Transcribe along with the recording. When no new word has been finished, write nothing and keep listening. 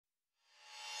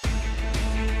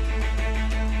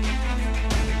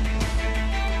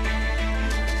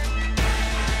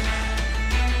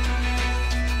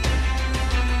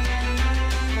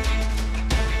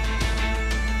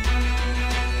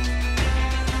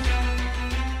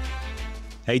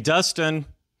Hey, Dustin.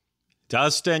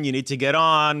 Dustin, you need to get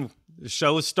on. The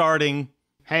show is starting.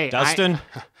 Hey, Dustin?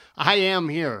 I am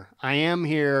here. I am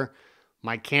here.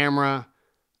 My camera,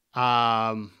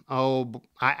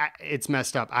 it's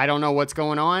messed up. I don't know what's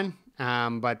going on,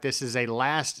 but this is a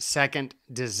last-second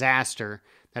disaster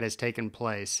that has taken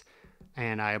place,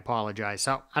 and I apologize.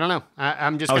 So, I don't know.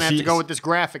 I'm just going to have to go with this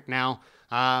graphic now.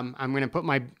 I'm going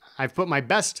to I've put my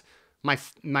best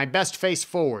face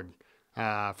forward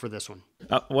for this one.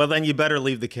 Well, then you better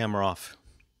leave the camera off.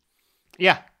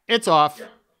 Yeah, it's off.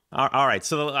 All right.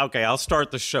 So, okay, I'll start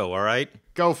the show, all right?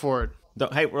 Go for it.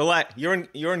 Hey, relax. You're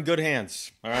in good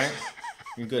hands, all right?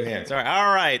 In good hands. All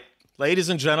right. Ladies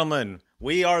and gentlemen,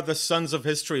 we are the Sons of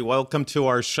History. Welcome to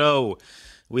our show.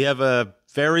 We have a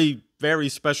very, very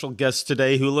special guest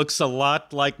today who looks a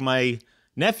lot like my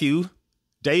nephew,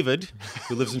 David,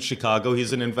 who lives in Chicago.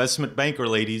 He's an investment banker,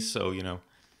 ladies, so, you know,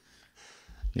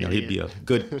 he'd be a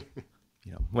good...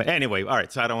 Well, anyway, all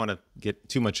right, so I don't want to get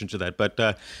too much into that, but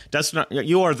Dustin,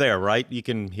 you are there, right? You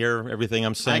can hear everything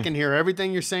I'm saying? I can hear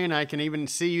everything you're saying. I can even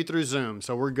see you through Zoom,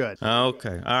 so we're good.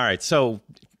 Okay, all right, so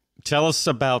tell us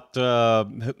about,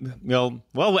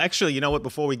 well, actually, you know what,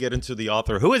 before we get into the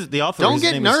author, who is the author? Don't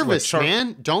get nervous,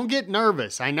 man. Don't get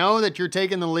nervous. I know that you're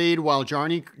taking the lead while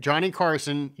Johnny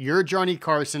Carson, your Johnny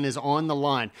Carson, is on the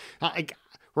line.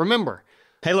 Remember...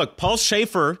 Hey, look, Paul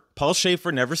Schaefer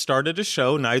never started a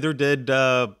show. Neither did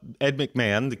Ed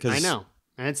McMahon. Because I know,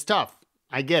 and it's tough.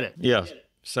 I get it. Yeah.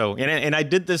 So, and I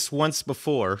did this once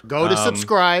before. Go to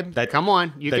subscribe. Come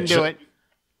on, you can do it.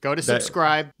 Go to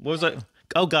subscribe. What was it?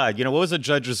 Oh God, what was the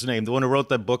judge's name? The one who wrote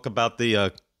that book about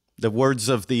the words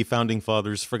of the founding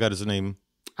fathers. Forgot his name.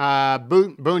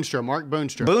 Boonstra, Mark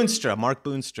Boonstra. Mark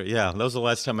Boonstra. Yeah, that was the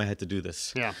last time I had to do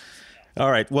this. Yeah. All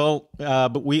right. Well,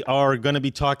 but we are going to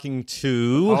be talking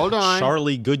to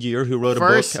Charlie Goodyear, who wrote a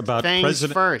book about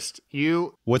President. First,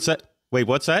 What's that? Wait,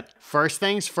 what's that? First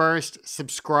things first.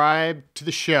 Subscribe to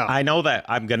the show. I know that.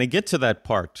 I'm going to get to that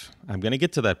part.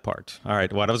 All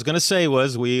right. What I was going to say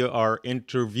was we are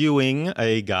interviewing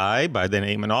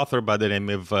an author by the name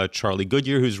of Charlie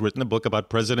Goodyear, who's written a book about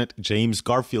President James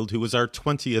Garfield, who was our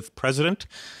 20th president,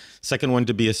 second one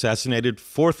to be assassinated,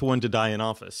 fourth one to die in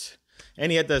office. And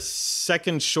he had the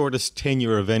second shortest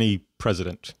tenure of any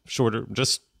president. Shorter,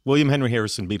 just William Henry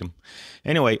Harrison beat him.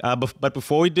 Anyway, but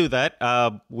before we do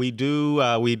that, we do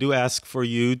ask for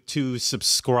you to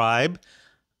subscribe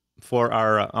for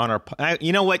our.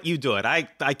 You know what? You do it.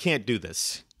 I can't do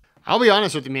this. I'll be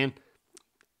honest with you, man.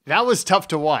 That was tough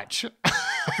to watch.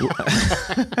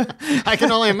 I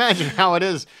can only imagine how it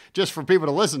is just for people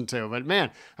to listen to. But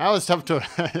man, that was tough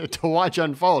to watch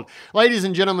unfold. Ladies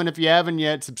and gentlemen, if you haven't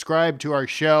yet, subscribe to our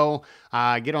show.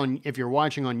 If you're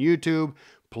watching on YouTube,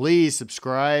 please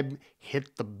subscribe.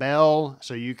 Hit the bell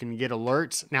so you can get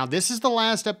alerts. Now, this is the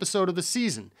last episode of the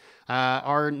season.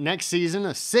 Our next season,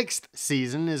 a sixth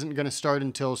season, isn't going to start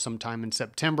until sometime in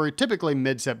September, typically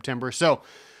mid-September. So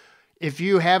if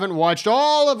you haven't watched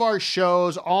all of our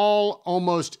shows, all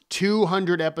almost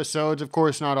 200 episodes, of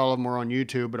course, not all of them are on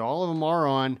YouTube, but all of them are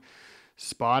on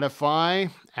Spotify,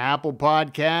 Apple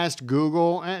Podcast,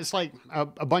 Google. It's like a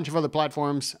bunch of other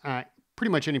platforms,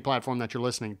 pretty much any platform that you're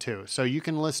listening to. So you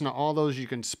can listen to all those. You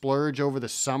can splurge over the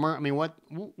summer. I mean,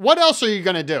 what else are you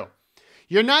going to do?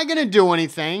 You're not going to do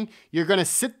anything. You're going to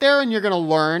sit there and you're going to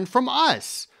learn from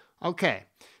us. Okay.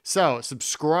 So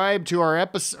subscribe to our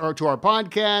episode or to our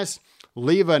podcast.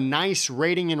 Leave a nice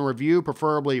rating and review,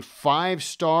 preferably 5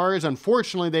 stars.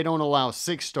 Unfortunately, they don't allow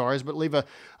 6 stars, but leave a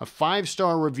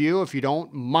 5-star review if you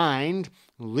don't mind.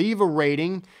 Leave a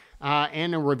rating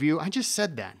and a review. I just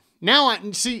said that. Now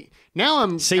I'm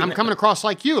coming across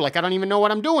like you, like I don't even know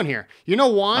what I'm doing here. You know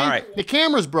why? All right. The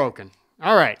camera's broken.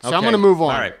 All right, so I'm going to move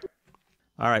on.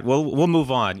 All right. Well, we'll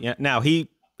move on. Yeah. Now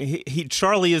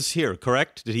Charlie is here,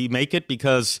 correct? Did he make it?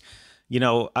 Because,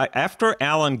 after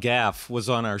Alan Gaff was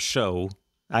on our show,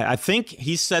 I think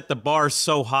he set the bar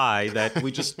so high that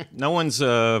we just no one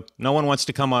wants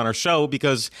to come on our show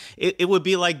because it would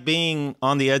be like being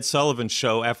on the Ed Sullivan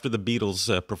show after the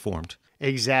Beatles performed.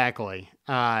 Exactly.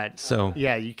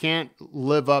 Yeah, you can't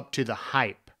live up to the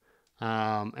hype,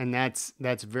 and that's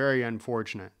very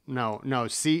unfortunate. No.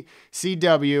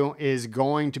 CW is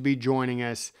going to be joining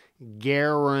us,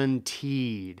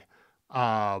 guaranteed,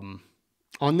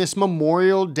 on this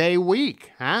Memorial Day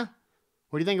week, huh?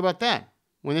 What do you think about that?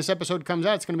 When this episode comes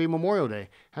out, it's going to be Memorial Day.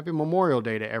 Happy Memorial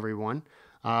Day to everyone.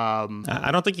 I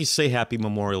don't think you say Happy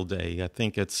Memorial Day. I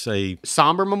think it's a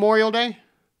somber Memorial Day.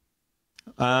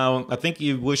 I think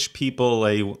you wish people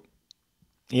I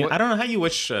don't know how you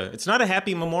wish. It's not a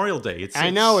Happy Memorial Day.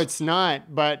 I know it's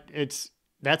not, but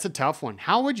that's a tough one.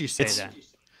 How would you say that?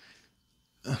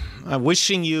 I'm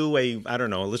wishing you I don't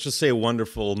know, let's just say a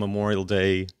wonderful Memorial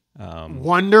Day.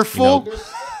 Wonderful? You know,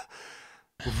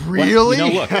 really?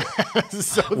 Well, look,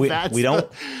 So we don't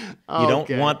you don't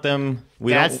okay. want them.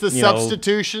 That's the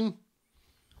substitution?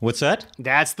 What's that?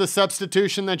 That's the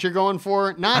substitution that you're going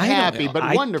for? Not I don't happy, know. but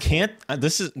I wonderful. Can't.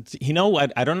 This is.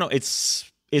 I don't know.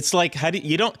 It's like how do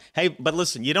you don't. Hey, but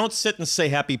listen, you don't sit and say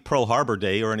Happy Pearl Harbor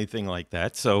Day or anything like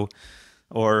that. So,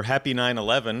 or Happy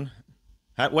 9/11.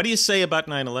 What do you say about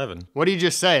 9/11? What do you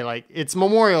just say? Like, it's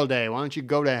Memorial Day. Why don't you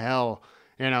go to hell?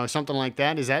 Something like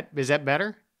that. Is that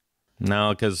better?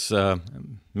 No, because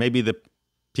maybe the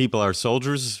people our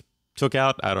soldiers took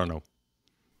out. I don't know.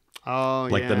 Oh,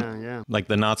 like yeah. Like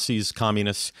the Nazis,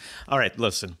 communists. All right,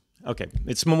 listen. Okay,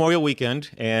 it's Memorial Weekend,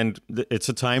 and it's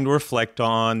a time to reflect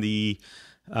on the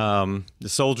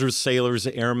soldiers, sailors,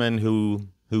 airmen who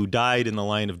died in the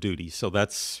line of duty. So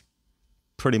that's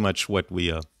pretty much what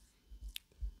we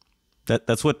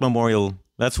that's what Memorial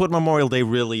Day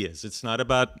really is. It's not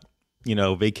about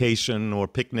vacation or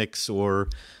picnics or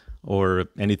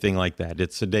anything like that.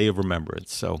 It's a day of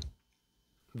remembrance. So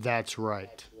that's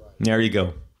right. There you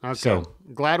go. Okay. So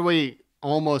glad we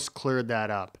almost cleared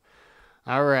that up.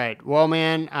 All right. Well,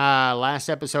 man, last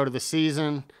episode of the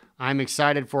season. I'm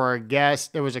excited for our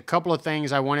guest. There was a couple of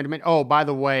things I wanted to mention. Oh, by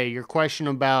the way, your question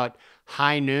about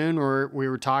High Noon, we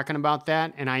were talking about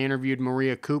that, and I interviewed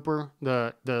Maria Cooper,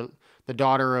 the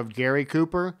daughter of Gary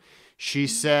Cooper. She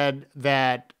said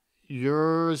that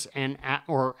yours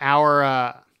or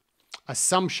our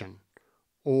assumption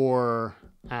or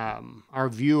our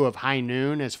view of High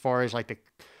Noon as far as like the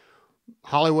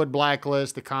Hollywood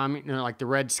blacklist, the like the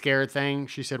Red Scare thing,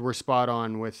 she said we're spot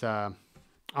on with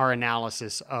our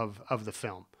analysis of the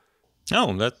film.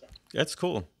 Oh, that's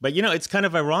cool. But it's kind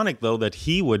of ironic though that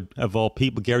he would, of all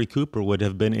people, Gary Cooper would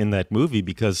have been in that movie,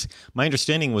 because my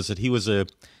understanding was that he was a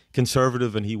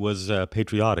conservative and he was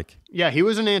patriotic. Yeah, he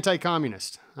was an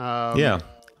anti-communist. Yeah.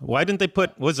 Why didn't they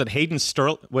put, was it Hayden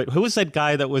Sterling? Wait, who was that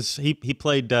guy that was, he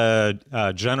played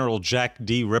General Jack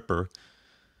D. Ripper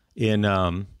in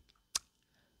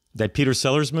that Peter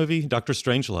Sellers movie, Dr.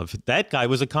 Strangelove. That guy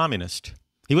was a communist.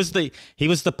 He was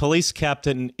the police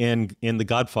captain in The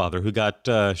Godfather who got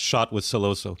shot with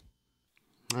Soloso.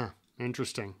 Ah,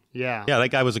 interesting. Yeah. Yeah, that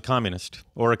guy was a communist,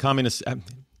 or a communist.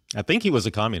 I think he was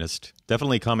a communist.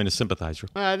 Definitely a communist sympathizer.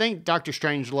 I think Dr.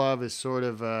 Strangelove is sort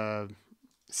of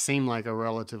seemed like a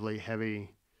relatively heavy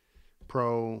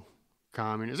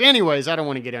pro-communist. Anyways, I don't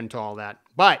want to get into all that.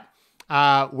 But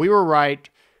we were right,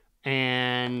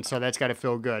 and so that's got to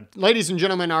feel good. Ladies and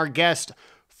gentlemen, our guest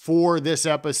for this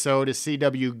episode is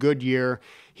C.W. Goodyear.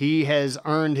 He has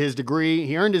earned his degree.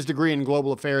 He earned his degree in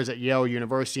global affairs at Yale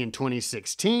University in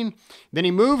 2016. Then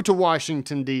he moved to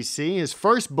Washington, D.C. His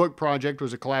first book project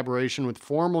was a collaboration with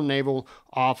former naval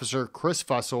officer Chris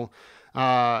Fussell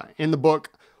in the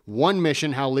book One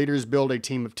Mission: How Leaders Build a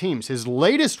Team of Teams. His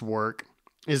latest work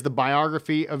is the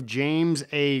biography of James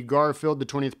A. Garfield, the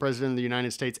 20th President of the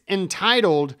United States,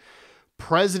 entitled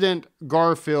President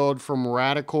Garfield: From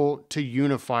Radical to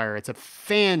Unifier. It's a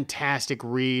fantastic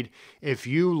read. If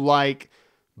you like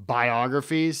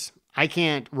biographies, I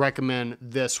can't recommend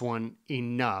this one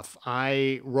enough.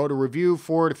 I wrote a review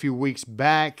for it a few weeks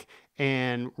back,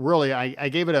 and really I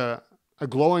gave it a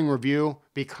glowing review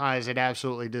because it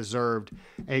absolutely deserved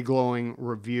a glowing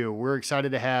review. We're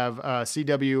excited to have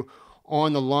CW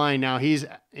on the line now.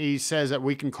 He says that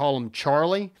we can call him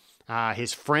Charlie.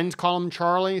 His friends call him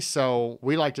Charlie, so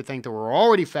we like to think that we're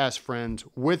already fast friends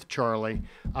with Charlie.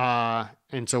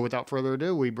 And so without further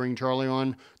ado, we bring Charlie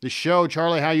on the show.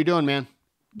 Charlie, how you doing, man?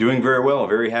 Doing very well.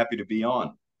 Very happy to be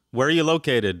on. Where are you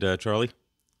located, Charlie?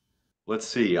 Let's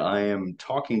see. I am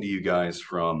talking to you guys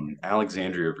from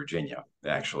Alexandria, Virginia,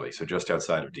 actually, so just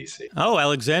outside of D.C. Oh,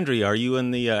 Alexandria. Are you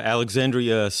in the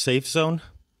Alexandria safe zone?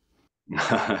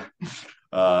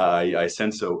 I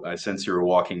sense you're a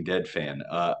Walking Dead fan.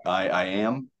 I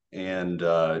am, and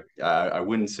I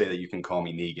wouldn't say that you can call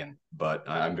me Negan, but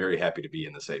I'm very happy to be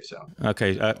in the safe zone.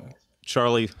 Okay,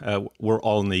 Charlie, we're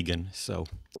all Negan, so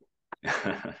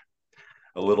a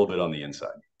little bit on the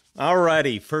inside. All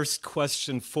righty, first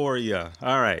question for you.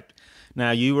 All right,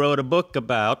 now you wrote a book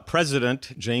about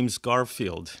President James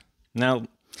Garfield. Now,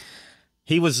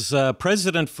 he was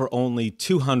president for only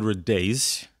 200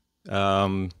 days.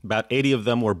 About 80 of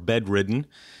them were bedridden,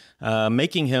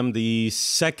 making him the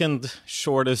second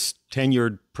shortest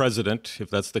tenured president, if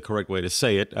that's the correct way to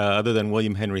say it, other than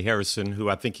William Henry Harrison, who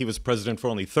I think he was president for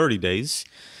only 30 days.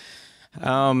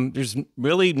 There's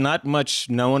really not much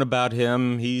known about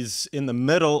him. He's in the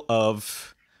middle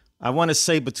of I want to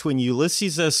say between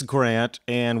Ulysses S. Grant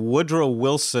and Woodrow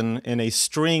Wilson in a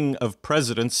string of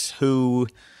presidents who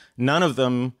none of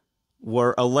them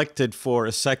were elected for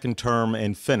a second term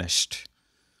and finished.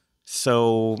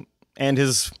 So, and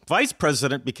his vice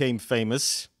president became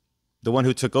famous, the one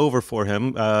who took over for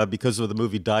him because of the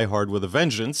movie Die Hard with a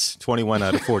Vengeance, 21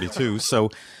 out of 42.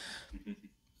 So,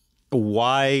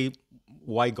 why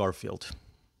Garfield?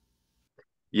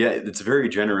 Yeah, it's very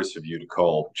generous of you to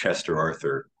call Chester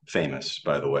Arthur famous,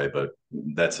 by the way, but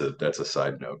that's a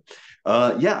side note.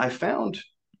 Yeah, I found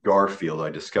Garfield. I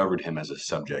discovered him as a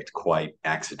subject quite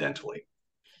accidentally.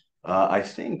 I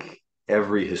think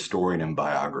every historian and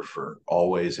biographer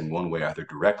always, in one way, either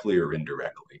directly or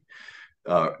indirectly,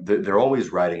 they're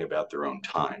always writing about their own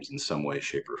times in some way,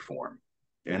 shape, or form.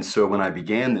 And so when I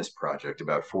began this project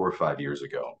about 4 or 5 years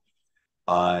ago,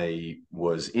 I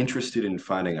was interested in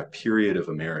finding a period of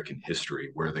American history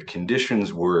where the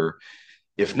conditions were,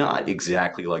 if not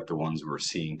exactly like the ones we're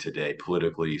seeing today,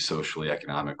 politically, socially,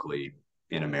 economically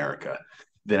in America,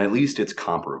 then at least it's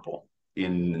comparable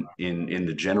in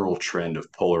the general trend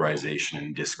of polarization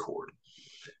and discord.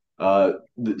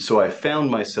 So I found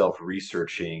myself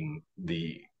researching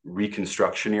the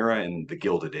Reconstruction era and the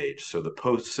Gilded Age, so the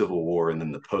post-Civil War and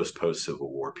then the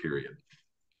post-Civil War period.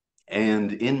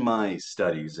 And in my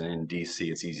studies, and in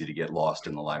DC, it's easy to get lost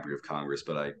in the Library of Congress,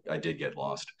 but I did get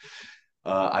lost.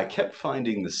 I kept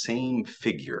finding the same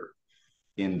figure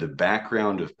in the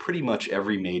background of pretty much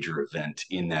every major event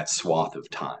in that swath of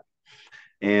time.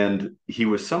 And he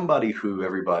was somebody who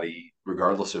everybody,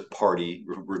 regardless of party,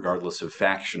 regardless of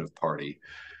faction of party,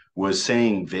 was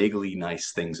saying vaguely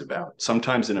nice things about,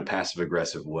 sometimes in a passive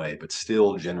aggressive way, but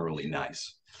still generally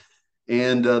nice.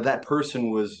 And that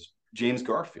person was James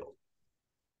Garfield.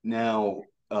 Now,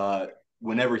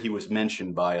 whenever he was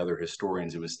mentioned by other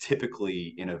historians, it was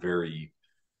typically in a very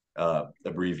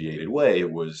abbreviated way.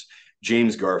 It was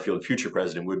James Garfield, future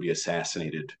president, would be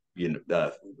assassinated. He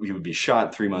would be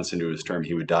shot 3 months into his term.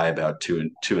 He would die about two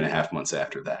and a half months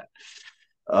after that.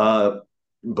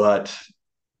 But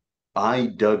I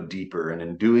dug deeper, and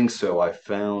in doing so,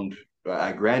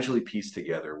 I gradually pieced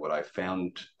together what I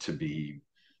found to be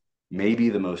maybe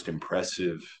the most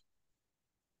impressive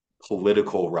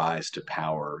political rise to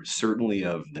power, certainly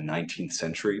of the 19th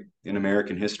century in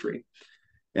American history,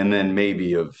 and then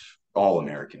maybe of all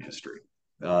American history.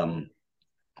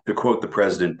 To quote the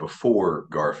president before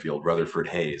Garfield, Rutherford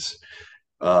Hayes,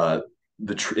 and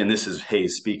this is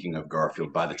Hayes speaking of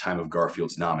Garfield by the time of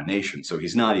Garfield's nomination, so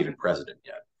he's not even president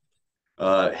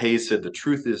yet. Hayes said, "The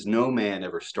truth is, no man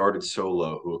ever started so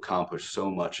low who accomplished so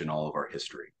much in all of our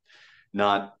history.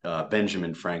 Not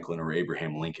Benjamin Franklin or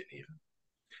Abraham Lincoln, even."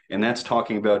 And that's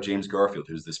talking about James Garfield,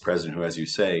 who's this president who, as you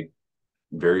say,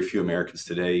 very few Americans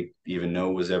today even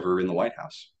know was ever in the White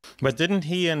House. But didn't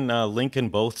he and Lincoln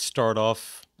both start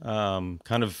off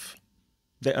kind of?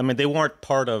 They weren't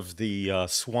part of the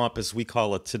swamp as we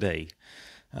call it today.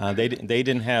 They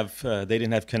didn't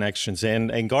have connections,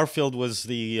 and Garfield was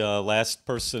the last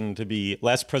president to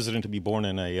be born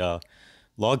in a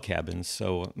log cabin.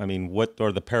 So, I mean, what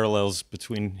are the parallels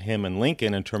between him and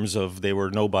Lincoln in terms of they were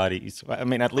nobodies? I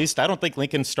mean, at least I don't think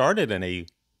Lincoln started in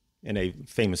a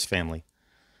famous family.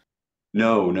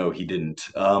 No, he didn't.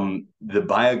 The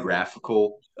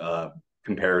biographical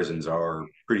comparisons are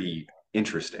pretty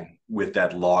interesting with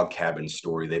that log cabin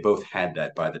story. They both had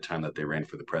that by the time that they ran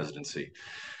for the presidency.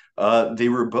 They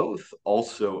were both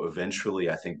also eventually,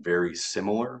 I think, very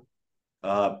similar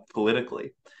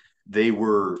politically. They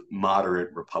were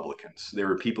moderate Republicans. They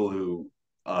were people who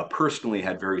personally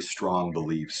had very strong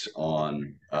beliefs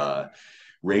on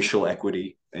racial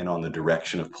equity and on the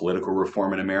direction of political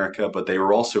reform in America, but they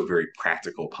were also very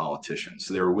practical politicians.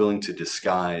 They were willing to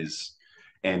disguise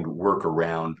and work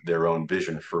around their own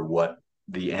vision for what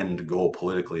the end goal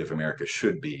politically of America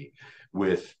should be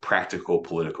with practical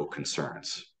political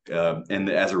concerns. And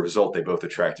as a result, they both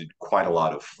attracted quite a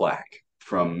lot of flack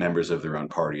from members of their own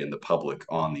party and the public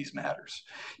on these matters,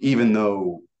 even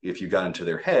though if you got into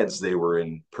their heads, they were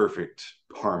in perfect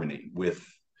harmony with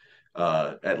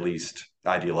at least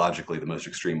ideologically the most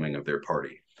extreme wing of their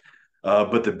party.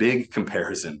 But the big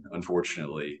comparison,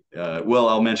 unfortunately, well,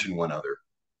 I'll mention one other.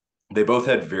 They both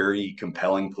had very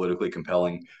compelling, politically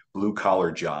compelling blue collar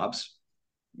jobs,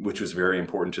 which was very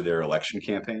important to their election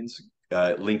campaigns.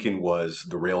 Lincoln was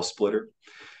the rail splitter.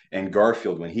 And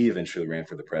Garfield, when he eventually ran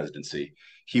for the presidency,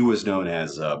 he was known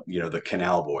as, the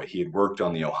canal boy. He had worked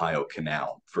on the Ohio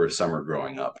Canal for a summer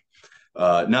growing up.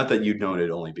 Not that you'd known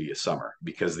it'd only be a summer,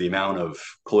 because the amount of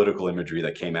political imagery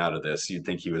that came out of this, you'd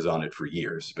think he was on it for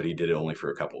years, but he did it only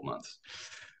for a couple of months.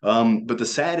 But the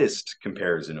saddest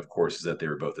comparison, of course, is that they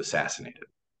were both assassinated.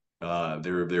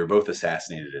 They were both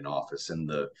assassinated in office, and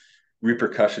the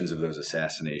repercussions of those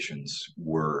assassinations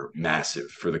were massive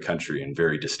for the country in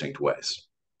very distinct ways.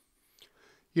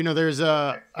 There's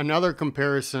another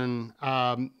comparison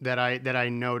that I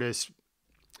noticed,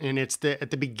 and it's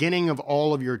at the beginning of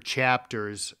all of your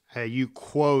chapters. You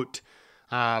quote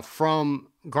from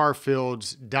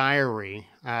Garfield's diary,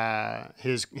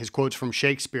 his quotes from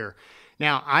Shakespeare.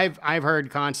 Now, I've heard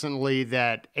constantly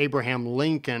that Abraham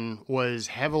Lincoln was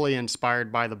heavily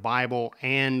inspired by the Bible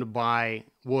and by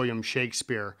William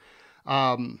Shakespeare.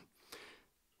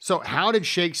 So, how did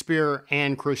Shakespeare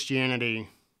and Christianity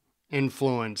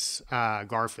influence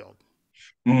Garfield?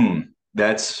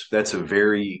 That's a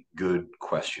very good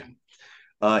question.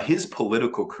 His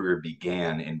political career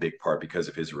began in big part because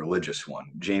of his religious one.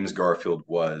 James Garfield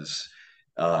was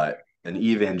an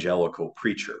evangelical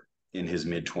preacher in his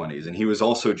mid-20s, and he was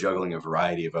also juggling a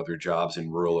variety of other jobs in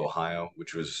rural Ohio,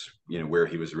 which was where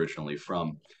he was originally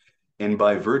from. And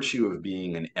by virtue of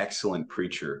being an excellent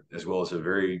preacher, as well as a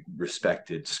very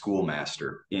respected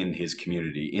schoolmaster in his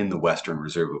community in the Western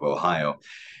Reserve of Ohio,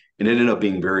 it ended up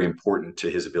being very important to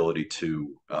his ability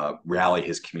to rally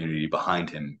his community behind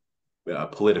him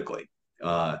politically.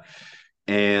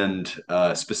 And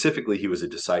specifically, he was a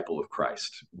disciple of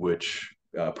Christ, which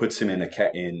puts him in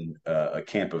a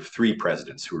camp of three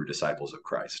presidents who were disciples of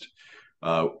Christ: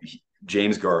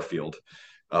 James Garfield,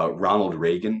 Ronald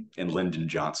Reagan, and Lyndon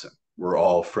Johnson were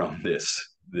all from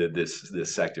this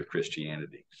sect of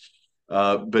Christianity.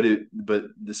 So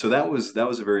that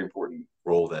was a very important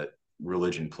role that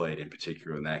religion played in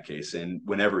particular in that case. And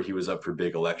whenever he was up for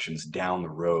big elections down the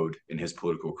road in his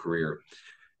political career,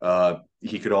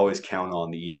 he could always count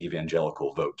on the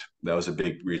evangelical vote. That was a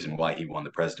big reason why he won the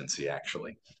presidency,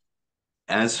 actually.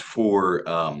 As for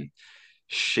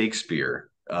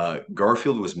Shakespeare,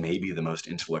 Garfield was maybe the most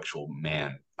intellectual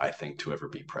man, I think, to ever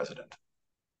be president.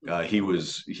 He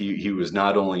was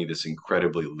not only this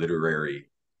incredibly literary,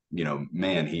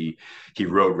 man. He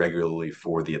wrote regularly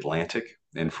for the Atlantic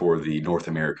and for the North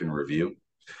American Review,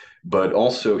 but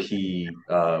also he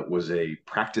was a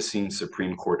practicing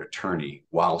Supreme Court attorney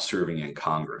while serving in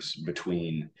Congress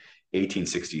between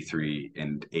 1863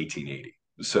 and 1880.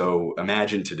 So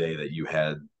imagine today that you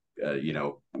had,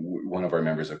 one of our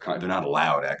members of Congress, they're not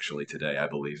allowed actually today, I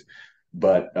believe,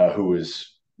 but who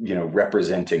was,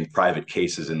 representing private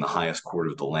cases in the highest court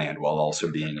of the land while also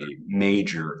being a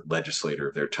major legislator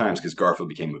of their times, because Garfield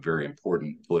became a very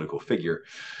important political figure.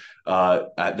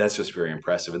 That's just very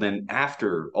impressive. And then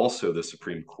after also the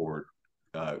Supreme Court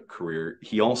career,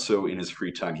 he also, in his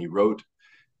free time, he wrote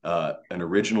an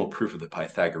original proof of the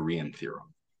Pythagorean theorem.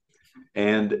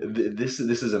 And this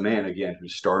is a man, again,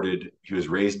 he was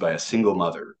raised by a single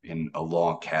mother in a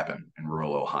log cabin in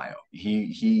rural Ohio.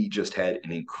 He just had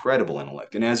an incredible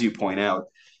intellect. And as you point out,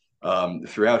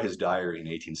 throughout his diary in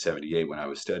 1878, when I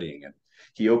was studying it,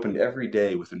 he opened every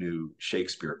day with a new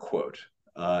Shakespeare quote.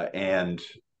 And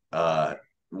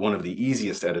one of the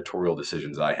easiest editorial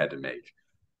decisions I had to make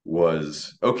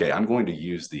was, okay, I'm going to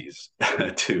use these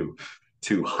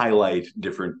to highlight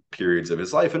different periods of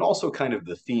his life and also kind of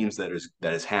the themes that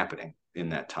is happening in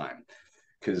that time.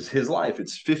 Because his life,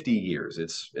 it's 50 years.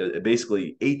 It's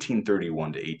basically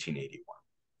 1831 to 1881.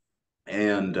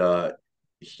 And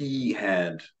he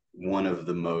had one of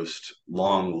the most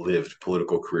long-lived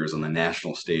political careers on the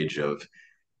national stage of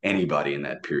anybody in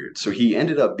that period. So he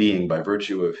ended up being, by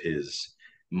virtue of his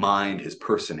mind, his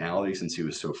personality, since he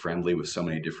was so friendly with so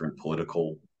many different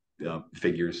political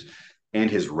figures, and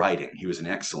his writing. He was an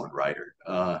excellent writer.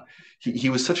 He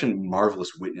was such a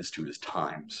marvelous witness to his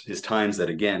times that,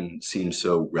 again, seem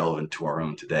so relevant to our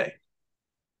own today.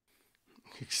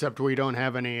 Except we don't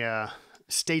have any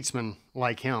statesmen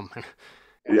like him.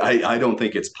 I don't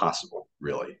think it's possible,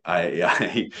 really.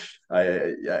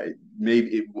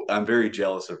 Maybe I'm very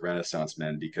jealous of Renaissance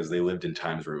men because they lived in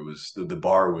times where the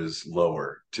bar was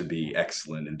lower to be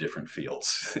excellent in different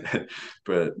fields.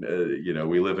 But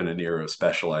we live in an era of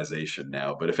specialization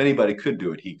now. But if anybody could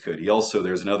do it, he could.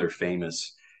 There's another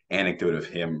famous anecdote of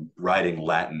him writing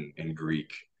Latin and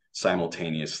Greek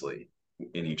simultaneously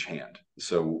in each hand.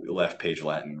 So left page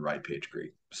Latin, right page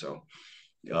Greek. So.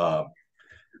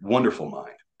 Wonderful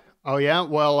mind. Oh yeah,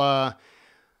 well,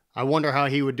 I wonder how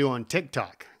he would do on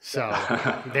TikTok. So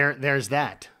there's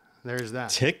that. There's that.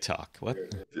 TikTok. What?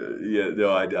 Yeah,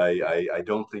 no, I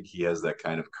don't think he has that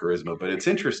kind of charisma. But it's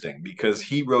interesting because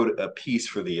he wrote a piece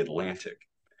for the Atlantic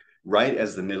right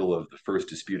as the middle of the first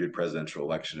disputed presidential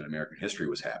election in American history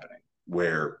was happening,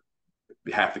 where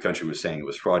half the country was saying it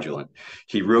was fraudulent.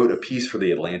 He wrote a piece for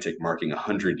the Atlantic marking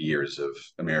 100 years of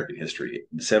American history,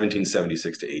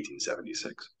 1776 to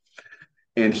 1876.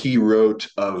 And he wrote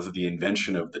of the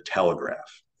invention of the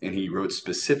telegraph. And he wrote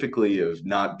specifically of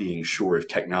not being sure if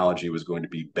technology was going to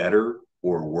be better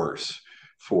or worse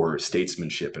for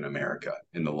statesmanship in America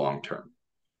in the long term.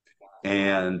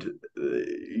 And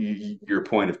your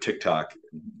point of TikTok,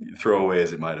 throwaway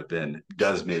as it might have been,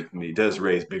 does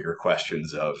raise bigger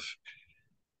questions of,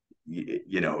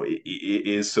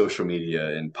 is social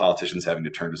media and politicians having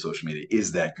to turn to social media,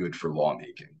 is that good for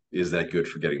lawmaking? Is that good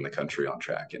for getting the country on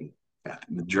track? And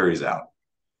the jury's out.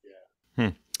 Hmm.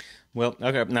 Well,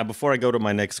 okay. Now, before I go to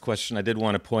my next question, I did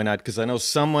want to point out, because I know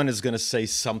someone is going to say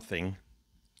something.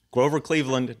 Grover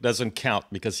Cleveland doesn't count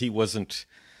because he wasn't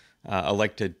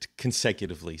elected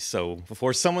consecutively. So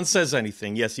before someone says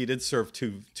anything, yes, he did serve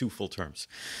two full terms.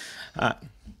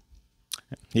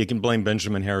 You can blame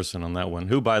Benjamin Harrison on that one,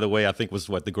 who, by the way, I think was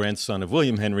the grandson of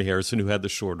William Henry Harrison, who had the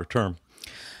shorter term.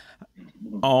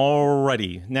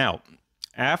 Alrighty. Now,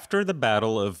 after the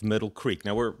Battle of Middle Creek,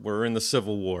 now we're in the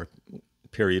Civil War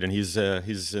period, and he's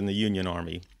in the Union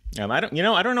Army. I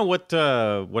don't know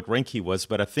what rank he was,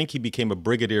 but I think he became a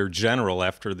brigadier general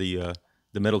after the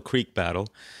Middle Creek battle.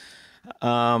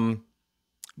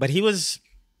 But he was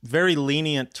very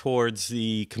lenient towards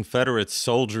the Confederate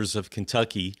soldiers of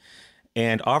Kentucky,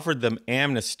 and offered them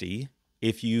amnesty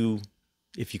if you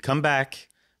come back,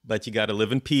 but you got to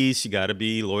live in peace, you got to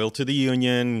be loyal to the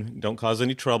Union, don't cause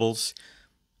any troubles.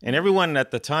 And everyone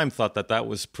at the time thought that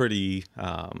was pretty,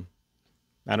 I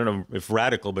don't know if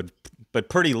radical, but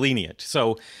pretty lenient.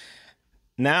 So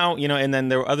now, and then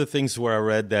there were other things where I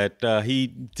read that he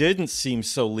didn't seem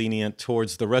so lenient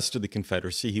towards the rest of the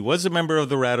Confederacy. He was a member of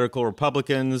the Radical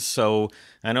Republicans, so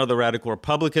I know the Radical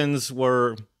Republicans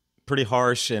were pretty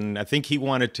harsh, and I think he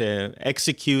wanted to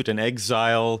execute and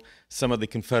exile some of the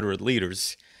Confederate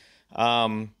leaders.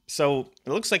 So it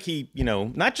looks like he,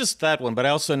 not just that one, but I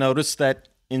also noticed that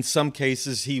in some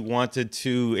cases he wanted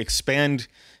to expand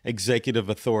executive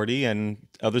authority, and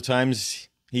other times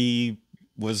he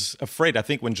was afraid. I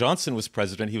think when Johnson was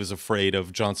president, he was afraid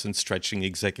of Johnson stretching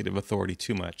executive authority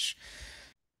too much.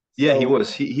 Yeah, he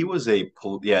was. He was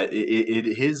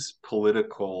his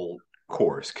political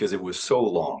course, because it was so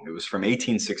long. It was from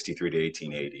 1863 to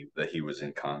 1880 that he was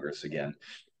in Congress again,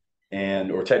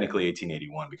 or technically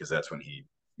 1881, because that's when he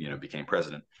became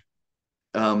president.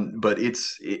 But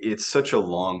it's such a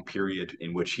long period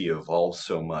in which he evolved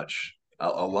so much.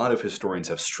 A lot of historians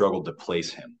have struggled to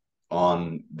place him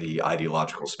on the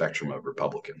ideological spectrum of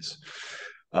Republicans.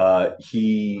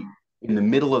 He, in the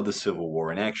middle of the Civil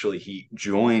War, and actually he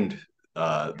joined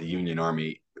the Union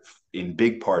Army in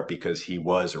big part because he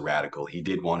was a radical. He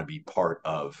did want to be part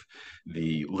of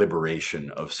the liberation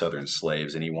of Southern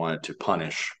slaves, and he wanted to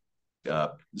punish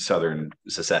Southern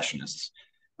secessionists.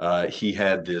 He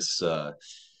had this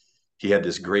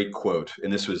great quote,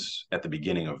 and this was at the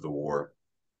beginning of the war.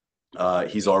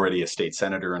 He's already a state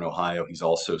senator in Ohio. He's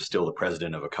also still the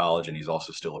president of a college, and he's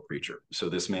also still a preacher. So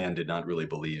this man did not really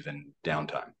believe in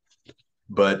downtime.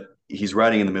 But he's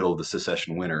writing in the middle of the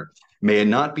secession winter. May it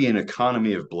not be an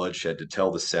economy of bloodshed to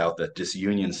tell the South that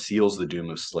disunion seals the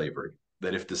doom of slavery,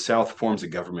 that if the South forms a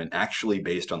government actually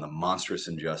based on the monstrous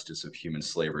injustice of human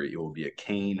slavery, it will be a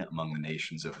Cain among the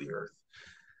nations of the earth.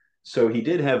 So he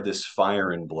did have this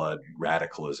fire and blood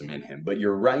radicalism in him. But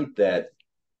you're right that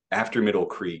after Middle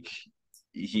Creek,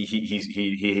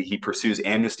 he pursues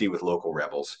amnesty with local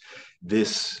rebels.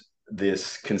 This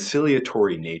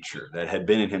conciliatory nature that had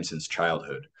been in him since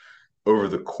childhood, over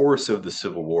the course of the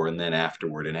Civil War and then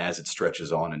afterward, and as it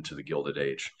stretches on into the Gilded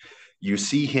Age, you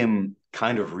see him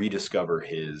kind of rediscover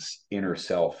his inner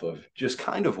self of just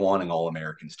kind of wanting all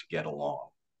Americans to get along.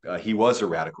 He was a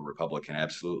radical Republican,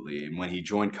 absolutely. And when he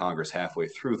joined Congress halfway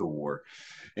through the war,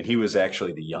 and he was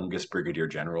actually the youngest brigadier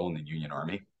general in the Union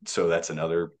Army, so that's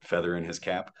another feather in his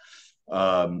cap.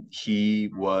 He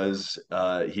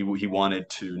wanted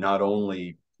to not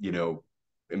only,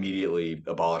 immediately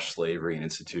abolish slavery and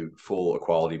institute full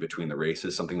equality between the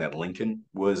races, something that Lincoln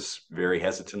was very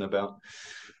hesitant about.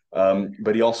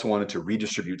 But he also wanted to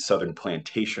redistribute Southern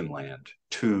plantation land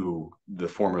to the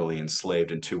formerly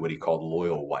enslaved and to what he called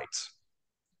loyal whites.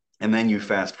 And then you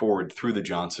fast forward through the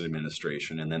Johnson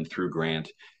administration and then through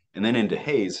Grant and then into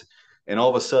Hayes, and all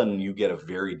of a sudden you get a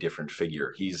very different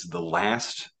figure. He's the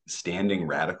last standing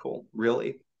radical,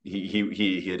 really.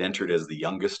 He had entered as the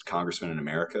youngest congressman in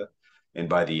America, and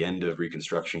by the end of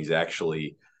Reconstruction, he's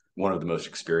actually one of the most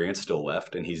experienced still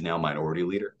left, and he's now minority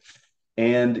leader.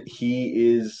 And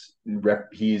his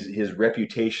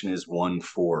reputation is one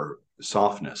for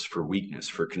softness, for weakness,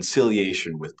 for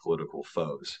conciliation with political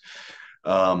foes.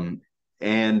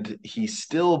 And he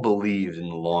still believed in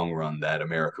the long run that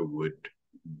America would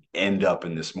end up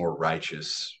in this more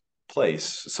righteous place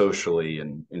socially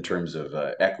and in terms of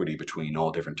equity between all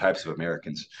different types of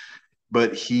Americans.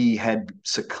 But he had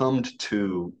succumbed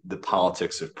to the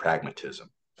politics of pragmatism.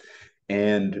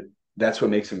 And that's what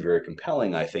makes him very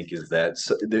compelling, I think, is that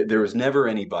there was never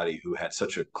anybody who had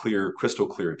such a clear, crystal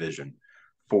clear vision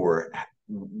for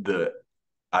the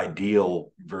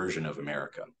ideal version of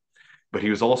America. But he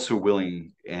was also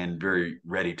willing and very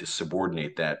ready to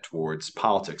subordinate that towards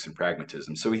politics and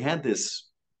pragmatism. So he had this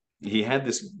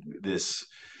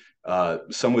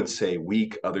some would say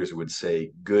weak, others would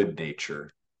say good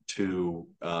nature to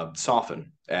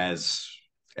soften as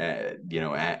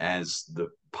the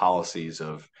policies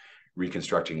of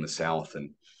reconstructing the South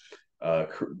and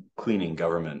cleaning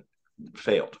government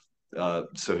failed.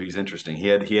 So he's interesting. He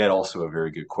had also a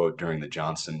very good quote during the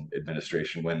Johnson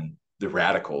administration when the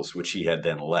radicals, which he had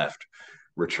then left,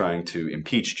 were trying to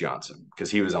impeach Johnson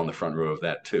because he was on the front row of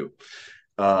that too.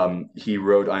 He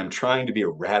wrote, "I'm trying to be a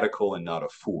radical and not a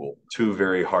fool. Two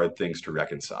very hard things to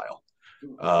reconcile."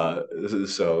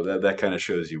 So that kind of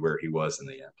shows you where he was in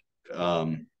the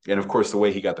end. And of course, the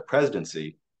way he got the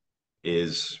presidency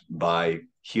is by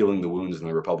healing the wounds in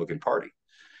the Republican Party,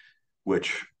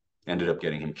 which ended up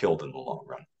getting him killed in the long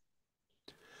run.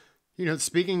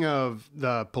 Speaking of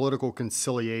the political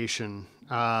conciliation,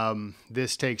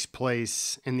 this takes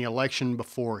place in the election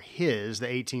before the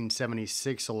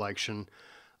 1876 election.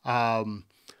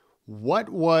 What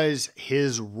was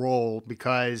his role?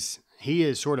 Because he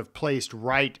is sort of placed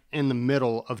right in the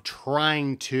middle of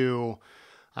trying to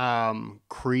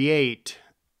create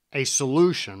a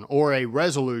solution or a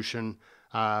resolution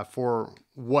for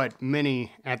what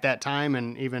many at that time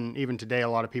and even today, a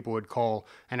lot of people would call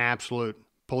an absolute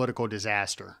political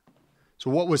disaster. So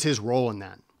what was his role in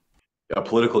that? A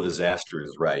political disaster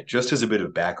is right. Just as a bit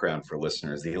of background for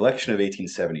listeners, the election of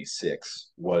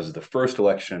 1876 was the first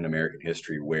election in American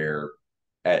history where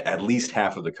at least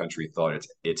half of the country thought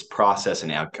its process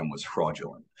and outcome was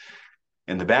fraudulent.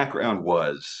 And the background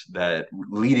was that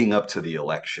leading up to the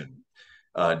election,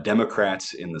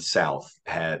 Democrats in the South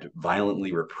had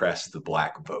violently repressed the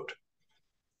black vote.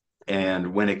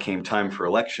 And when it came time for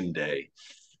election day,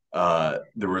 the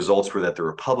results were that the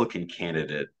Republican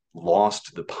candidate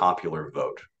lost the popular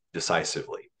vote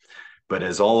decisively. But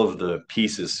as all of the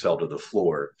pieces fell to the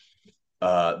floor,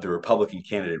 the Republican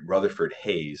candidate, Rutherford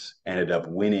Hayes, ended up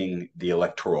winning the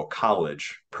Electoral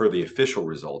College per the official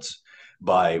results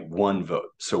by one vote.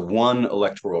 So one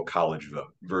Electoral College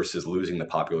vote versus losing the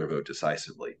popular vote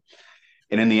decisively.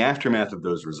 And in the aftermath of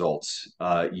those results,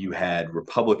 you had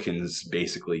Republicans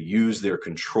basically use their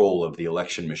control of the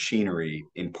election machinery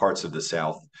in parts of the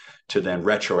South to then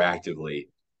retroactively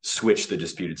switch the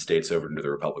disputed states over into the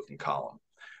Republican column.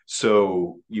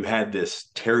 So you had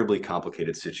this terribly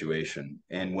complicated situation.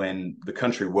 And when the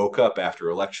country woke up after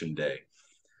Election Day,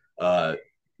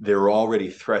 there were already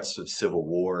threats of civil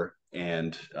war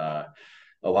and a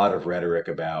lot of rhetoric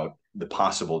about the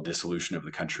possible dissolution of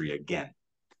the country again.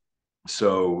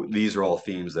 So these are all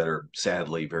themes that are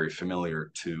sadly very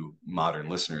familiar to modern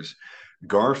listeners.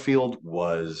 Garfield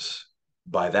was,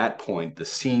 by that point, the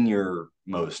senior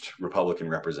most Republican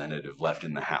representative left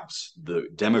in the House. The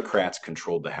Democrats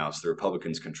controlled the House, the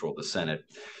Republicans controlled the Senate.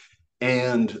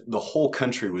 And the whole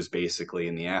country was basically,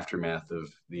 in the aftermath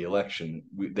of the election,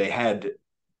 they had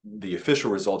the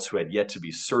official results who had yet to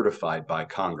be certified by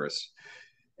Congress.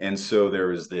 And so there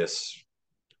was this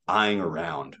eyeing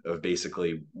around of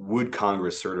basically, would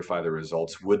Congress certify the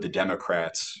results? Would the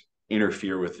Democrats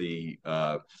interfere with the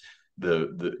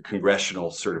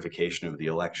congressional certification of the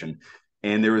election?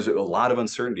 And there was a lot of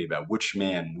uncertainty about which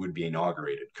man would be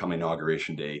inaugurated come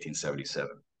Inauguration Day, 1877.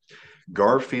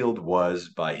 Garfield was,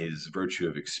 by his virtue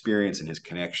of experience and his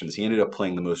connections, he ended up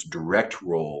playing the most direct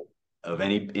role of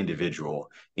any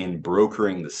individual in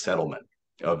brokering the settlement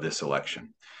of this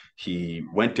election. He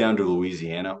went down to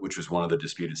Louisiana, which was one of the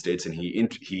disputed states, and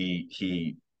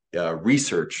he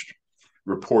researched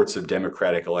reports of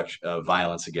Democratic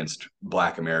violence against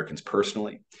Black Americans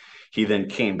personally. He then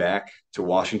came back to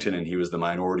Washington, and he was the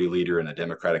minority leader in a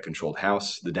Democratic-controlled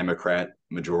House. The Democrat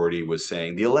majority was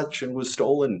saying the election was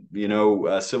stolen,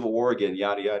 civil war again,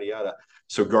 yada, yada, yada.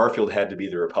 So Garfield had to be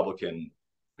the Republican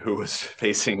who was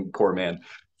facing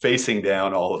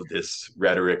down all of this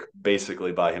rhetoric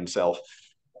basically by himself.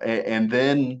 And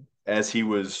then as he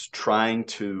was trying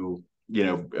to,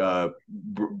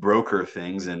 broker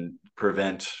things and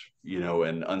prevent,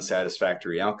 an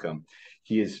unsatisfactory outcome,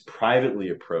 he is privately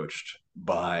approached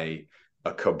by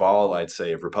a cabal, I'd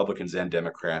say, of Republicans and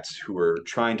Democrats who are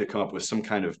trying to come up with some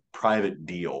kind of private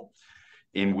deal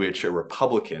in which a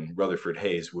Republican, Rutherford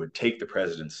Hayes, would take the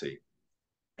presidency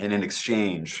And in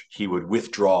exchange, he would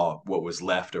withdraw what was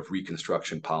left of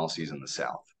Reconstruction policies in the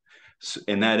South. So,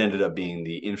 and that ended up being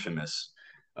the infamous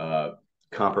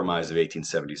Compromise of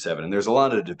 1877. And there's a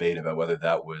lot of debate about whether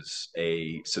that was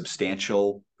a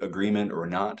substantial agreement or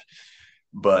not.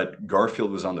 But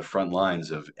Garfield was on the front lines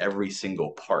of every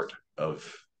single part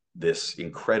of this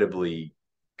incredibly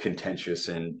contentious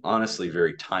and honestly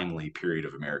very timely period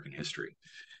of American history.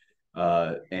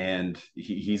 And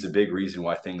he's a big reason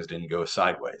why things didn't go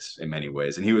sideways in many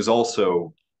ways. And he was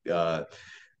also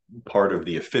part of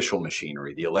the official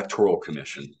machinery, the Electoral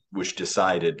Commission, which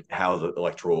decided how the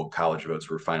Electoral College votes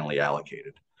were finally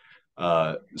allocated.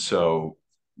 So,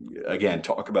 again,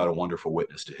 talk about a wonderful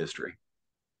witness to history.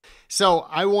 So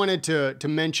I wanted to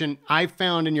mention, I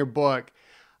found in your book,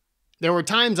 there were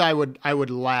times I would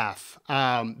laugh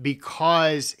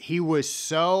because he was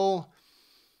so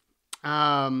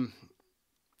concerned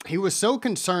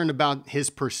about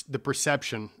the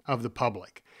perception of the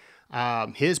public,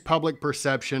 his public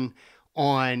perception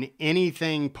on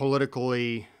anything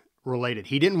politically related.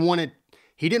 He didn't want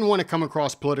to come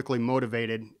across politically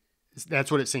motivated.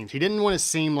 That's what it seems. He didn't want to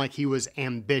seem like he was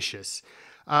ambitious.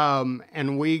 And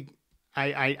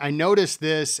I noticed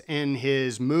this in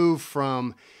his move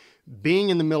from being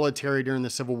in the military during the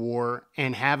Civil War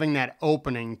and having that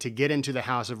opening to get into the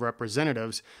House of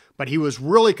Representatives, but he was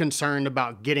really concerned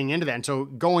about getting into that. And so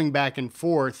going back and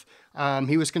forth,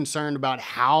 he was concerned about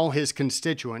how his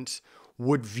constituents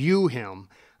would view him.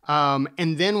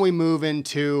 And then we move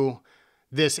into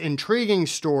this intriguing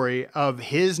story of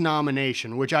his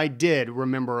nomination, which I did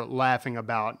remember laughing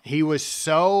about. He was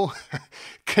so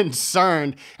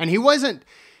concerned, and he wasn't,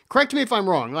 correct me if I'm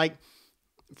wrong, like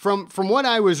from what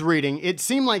I was reading, it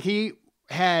seemed like he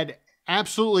had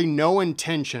absolutely no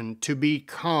intention to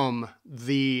become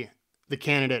the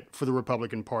candidate for the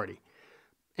Republican Party.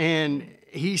 And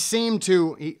he seemed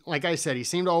to, like I said, he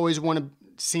seemed to always want to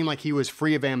seem like he was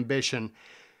free of ambition.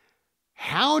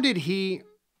 How did he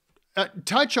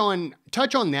touch on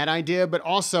that idea, but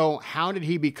also how did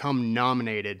he become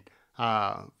nominated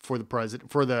for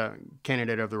the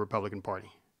candidate of the Republican Party?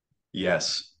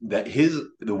 Yes, the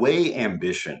way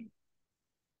ambition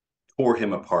tore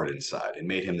him apart inside and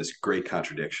made him this great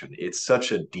contradiction. It's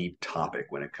such a deep topic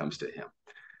when it comes to him.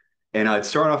 And I'd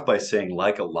start off by saying,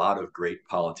 like a lot of great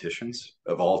politicians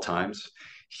of all times,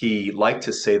 he liked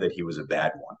to say that he was a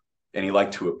bad one, and he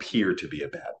liked to appear to be a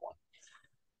bad one.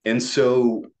 And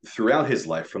so throughout his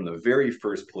life, from the very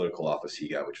first political office he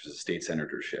got, which was a state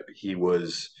senatorship, he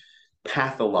was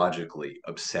pathologically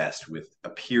obsessed with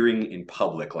appearing in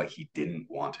public like he didn't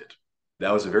want it.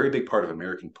 That was a very big part of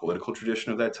American political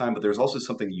tradition of that time, but there's also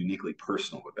something uniquely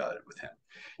personal about it with him.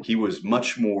 He was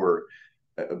much more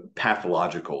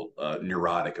pathological,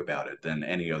 neurotic about it than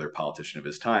any other politician of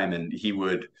his time. And he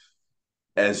would,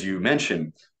 as you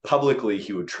mentioned, publicly,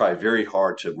 he would try very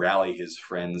hard to rally his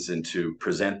friends and to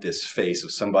present this face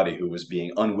of somebody who was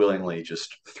being unwillingly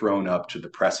just thrown up to the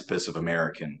precipice of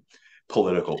American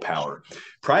political power.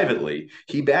 Privately,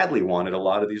 he badly wanted a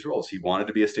lot of these roles. He wanted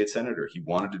to be a state senator. He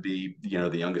wanted to be,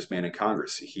 the youngest man in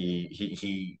Congress.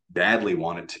 He badly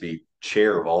wanted to be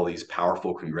chair of all these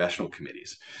powerful congressional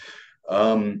committees.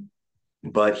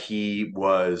 But he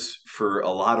was, for a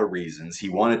lot of reasons, he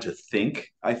wanted to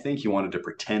think, I think he wanted to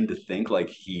pretend to think like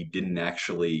he didn't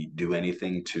actually do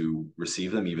anything to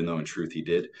receive them, even though in truth he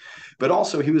did. But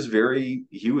also he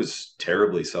was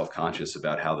terribly self-conscious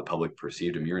about how the public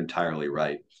perceived him. You're entirely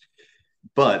right.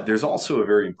 But there's also a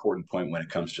very important point when it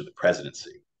comes to the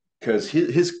presidency, because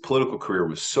his political career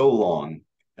was so long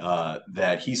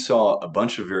that he saw a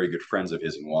bunch of very good friends of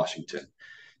his in Washington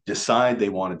decide they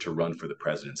wanted to run for the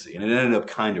presidency, and it ended up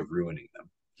kind of ruining them.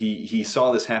 He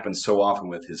saw this happen so often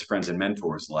with his friends and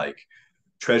mentors like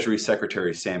Treasury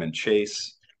Secretary Salmon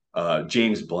Chase.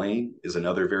 James Blaine is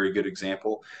another very good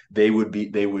example. They would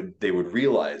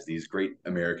realize, these great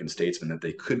American statesmen, that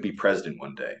they could be president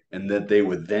one day, and that they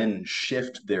would then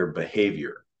shift their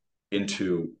behavior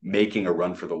into making a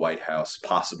run for the White House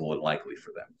possible and likely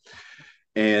for them.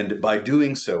 And by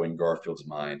doing so, in Garfield's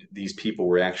mind, these people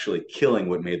were actually killing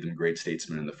what made them great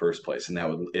statesmen in the first place, and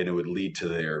it would lead to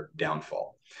their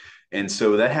downfall. And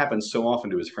so that happened so often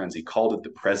to his friends, he called it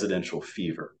the presidential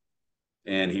fever.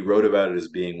 And he wrote about it as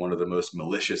being one of the most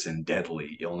malicious and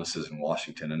deadly illnesses in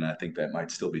Washington. And I think that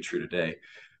might still be true today.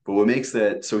 But what makes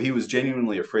that, so he was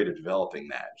genuinely afraid of developing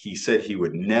that. He said he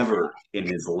would never in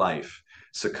his life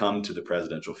succumb to the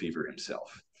presidential fever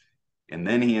himself. And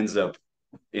then he ends up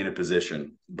in a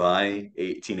position by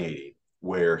 1880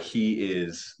 where he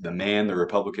is the man the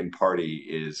Republican Party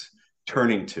is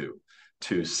turning to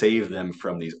to save them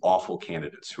from these awful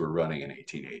candidates who were running in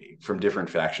 1880 from different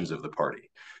factions of the party.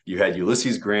 You had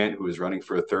Ulysses Grant, who was running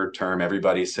for a third term.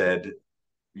 Everybody said,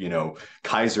 you know,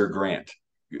 Kaiser Grant,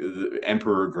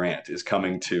 Emperor Grant is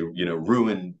coming to, you know,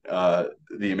 ruin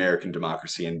the American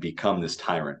democracy and become this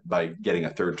tyrant by getting a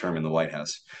third term in the White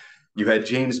House. You had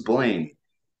James Blaine,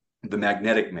 the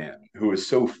magnetic man, who was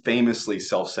so famously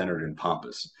self-centered and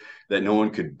pompous that no one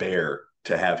could bear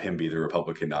to have him be the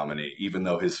Republican nominee, even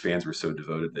though his fans were so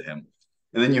devoted to him.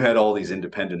 And then you had all these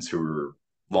independents who were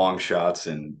long shots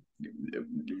and,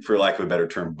 for lack of a better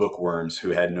term, bookworms who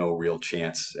had no real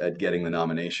chance at getting the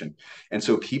nomination. And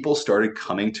so people started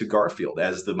coming to Garfield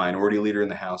as the minority leader in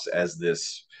the House, as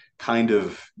this kind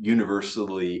of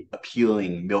universally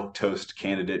appealing milquetoast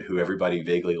candidate who everybody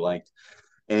vaguely liked.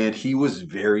 And he was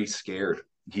very scared.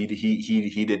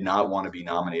 He did not want to be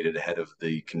nominated ahead of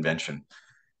the convention.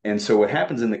 And so what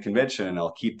happens in the convention, and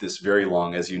I'll keep this very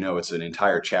long, as you know, it's an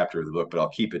entire chapter of the book, but I'll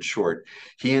keep it short.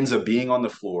 He ends up being on the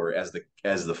floor as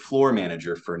the floor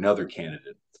manager for another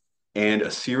candidate. And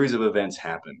a series of events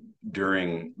happen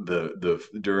during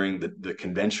the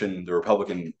convention, the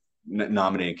Republican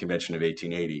nominating convention of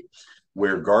 1880,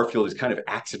 where Garfield is kind of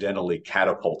accidentally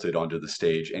catapulted onto the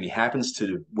stage, and he happens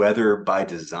to, whether by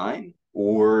design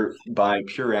or by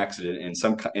pure accident,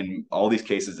 in all these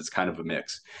cases it's kind of a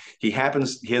mix, he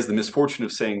has the misfortune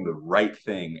of saying the right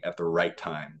thing at the right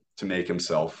time to make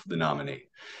himself the nominee.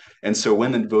 And so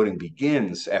when the voting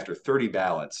begins, after 30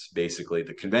 ballots, basically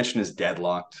the convention is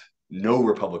deadlocked. No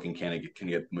Republican candidate can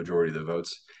get the majority of the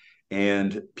votes,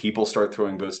 and people start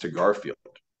throwing votes to Garfield,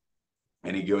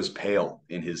 and he goes pale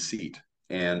in his seat,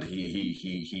 and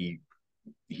he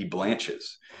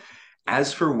blanches.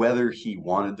 As for whether he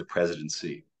wanted the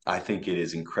presidency, I think it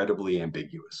is incredibly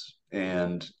ambiguous,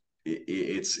 and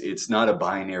it's not a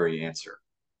binary answer.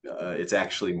 It's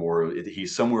actually more,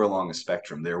 he's somewhere along a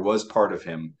spectrum. There was part of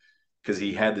him, because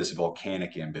he had this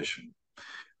volcanic ambition.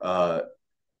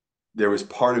 There was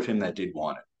part of him that did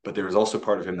want it, but there was also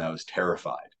part of him that was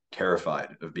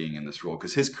terrified of being in this role,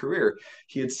 because his career,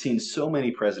 he had seen so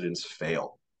many presidents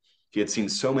fail. He had seen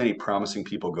so many promising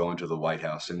people go into the White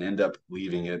House and end up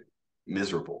leaving it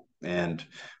miserable and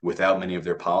without many of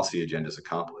their policy agendas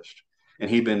accomplished. And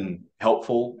he'd been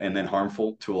helpful and then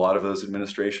harmful to a lot of those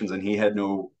administrations. And he had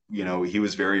no, you know, he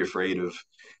was very afraid of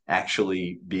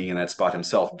actually being in that spot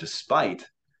himself, despite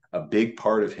a big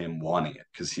part of him wanting it,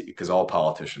 because all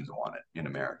politicians want it in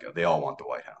America. They all want the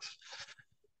White House.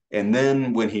 And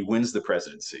then when he wins the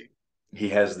presidency, he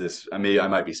has this, I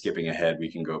might be skipping ahead.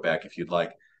 We can go back if you'd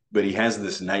like, but he has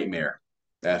this nightmare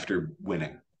after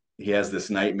winning. He has this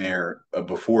nightmare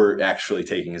before actually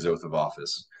taking his oath of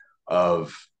office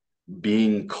of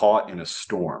being caught in a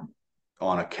storm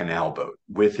on a canal boat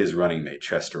with his running mate,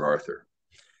 Chester Arthur.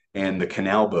 And the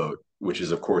canal boat, which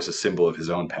is, of course, a symbol of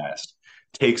his own past,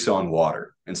 takes on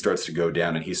water and starts to go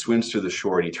down. And he swims to the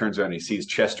shore, and he turns around and he sees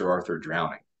Chester Arthur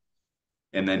drowning.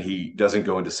 And then he doesn't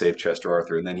go in to save Chester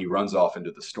Arthur, and then he runs off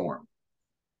into the storm.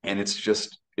 And it's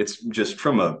just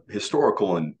from a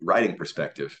historical and writing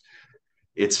perspective,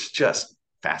 it's just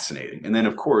fascinating. And then,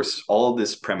 of course, all of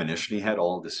this premonition he had,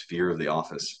 all of this fear of the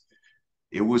office,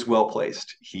 it was well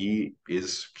placed. He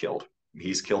is killed.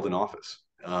 He's killed in office.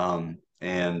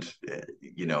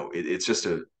 It's just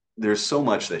there's so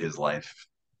much that his life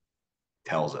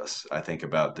tells us, I think,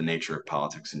 about the nature of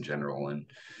politics in general, and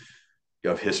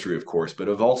of history, of course, but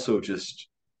of also just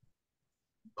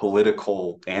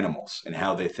political animals and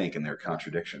how they think and their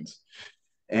contradictions.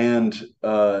 And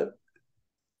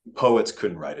poets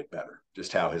couldn't write it better,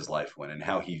 just how his life went and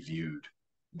how he viewed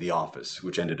the office,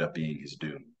 which ended up being his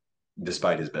doom,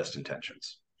 despite his best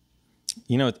intentions.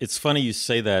 You know, it's funny you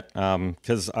say that,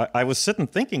 because I was sitting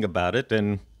thinking about it,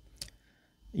 and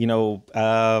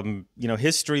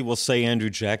history will say Andrew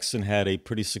Jackson had a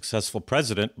pretty successful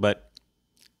president, but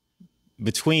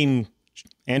between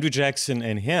Andrew Jackson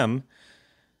and him,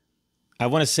 I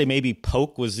want to say maybe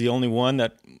Polk was the only one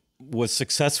that was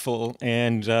successful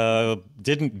and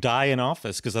didn't die in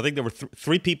office, because I think there were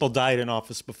three people died in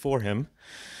office before him.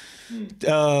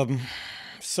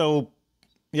 So,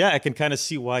 yeah, I can kind of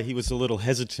see why he was a little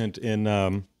hesitant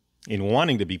in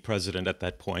wanting to be president at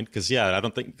that point. Because I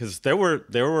don't think, because there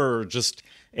were just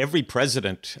every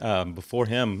president before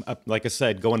him, like I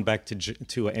said, going back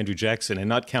to Andrew Jackson and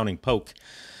not counting Polk,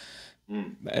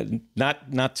 didn't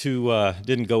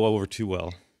go over too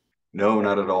well. No,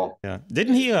 not at all. Yeah,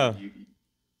 didn't he? Oh,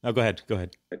 go ahead.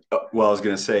 Well, I was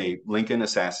going to say Lincoln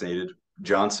assassinated,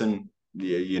 Johnson,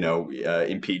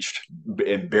 impeached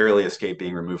and barely escaped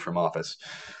being removed from office.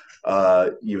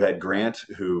 You had Grant,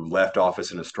 who left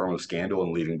office in a storm of scandal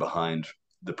and leaving behind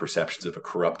the perceptions of a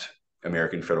corrupt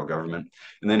American federal government.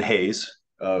 And then Hayes,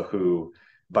 who,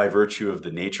 by virtue of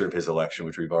the nature of his election,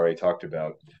 which we've already talked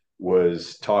about,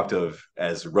 was talked of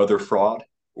as Rutherford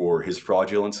or his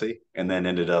fraudulency, and then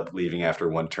ended up leaving after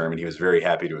one term. And he was very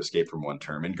happy to escape from one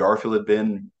term. And Garfield had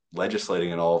been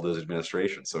legislating in all of those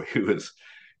administrations, so he was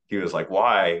like,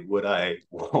 why would I?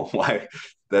 Why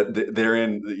that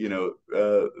therein,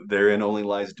 therein only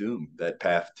lies doom, that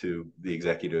path to the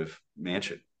executive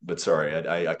mansion. But sorry,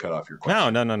 I cut off your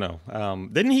question. No.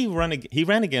 Didn't he run? He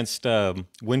ran against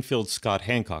Winfield Scott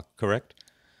Hancock, correct?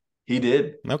 He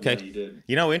did. Okay. Yeah, he did.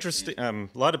 Interesting. A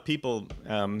lot of people.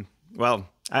 Well,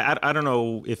 I don't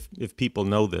know if people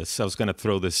know this. I was going to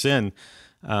throw this in.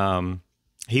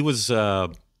 He was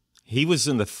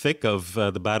in the thick of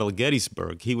the Battle of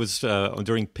Gettysburg. He was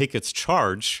during Pickett's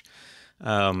charge.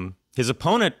 His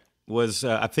opponent was,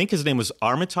 I think his name was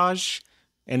Armitage,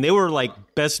 and they were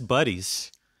like best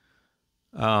buddies.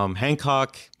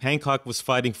 Hancock was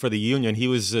fighting for the Union. He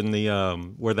was in the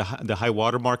where the high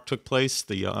water mark took place,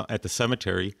 at the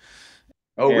cemetery.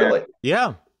 Oh, really?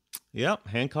 Yeah.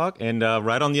 Hancock, and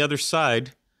right on the other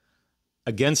side,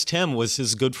 against him was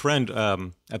his good friend.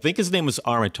 I think his name was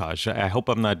Armitage. I hope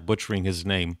I'm not butchering his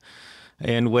name.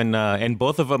 And when and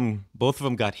both of them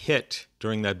got hit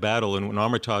during that battle. And when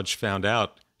Armitage found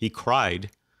out, he cried.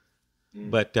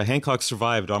 But Hancock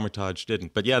survived. Armitage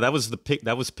didn't. But yeah, that was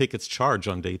Pickett's charge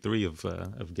on day 3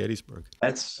 of Gettysburg.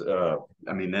 That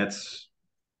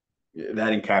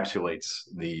encapsulates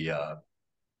the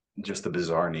just the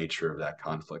bizarre nature of that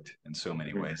conflict in so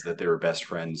many ways. That they were best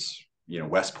friends,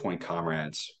 West Point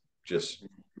comrades, just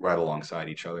right alongside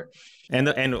each other. And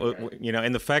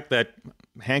the fact that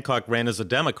Hancock ran as a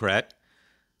Democrat,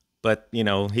 but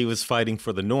he was fighting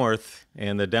for the North,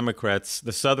 and the Democrats,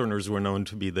 the Southerners, were known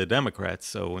to be the Democrats.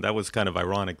 So that was kind of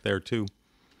ironic there too.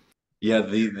 Yeah,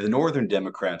 the Northern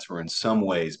Democrats were in some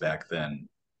ways back then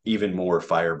even more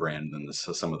firebrand than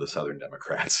some of the Southern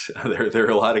Democrats. There are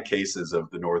a lot of cases of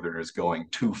the Northerners going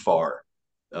too far,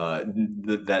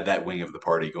 that wing of the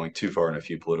party going too far in a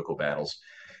few political battles,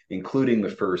 including the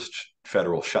first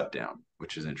federal shutdown,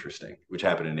 which is interesting, which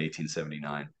happened in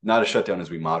 1879. Not a shutdown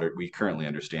as we currently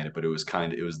understand it, but it was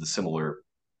the similar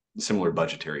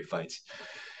budgetary fights.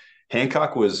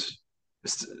 Winfield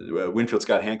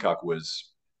Scott Hancock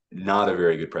was not a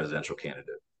very good presidential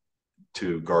candidate,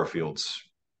 to Garfield's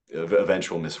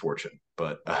eventual misfortune.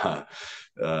 But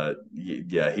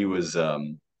he was.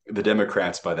 The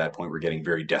Democrats by that point were getting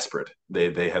very desperate.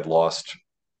 They had lost,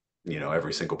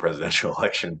 every single presidential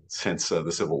election since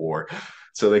the Civil War,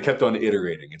 so they kept on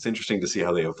iterating. It's interesting to see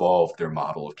how they evolved their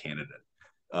model of candidate.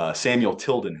 Samuel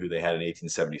Tilden, who they had in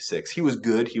 1876, he was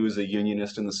good. He was a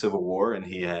Unionist in the Civil War, and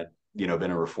he had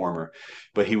been a reformer,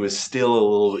 but he was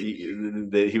still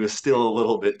a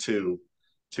little bit too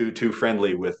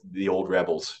friendly with the old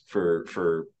rebels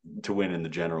to win in the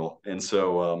general. And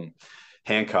so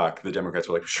Hancock, the Democrats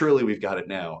were like, surely we've got it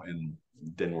now, and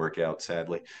didn't work out,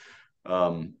 sadly.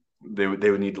 They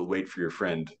would need to wait for your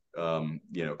friend,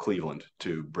 Cleveland,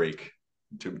 to break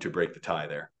the tie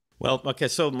there. Well, okay.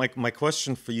 So my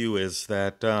question for you is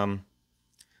that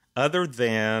other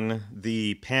than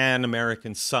the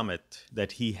Pan-American Summit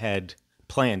that he had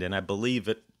planned, and I believe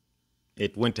it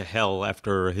went to hell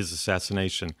after his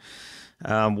assassination,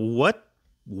 what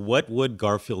would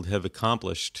Garfield have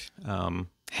accomplished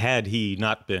had he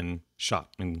not been shot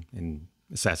and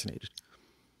assassinated?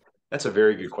 That's a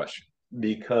very good question,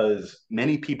 because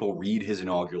many people read his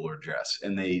inaugural address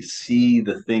and they see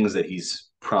the things that he's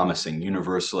promising: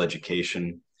 universal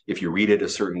education. If you read it a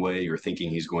certain way, you're thinking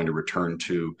he's going to return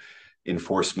to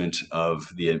enforcement of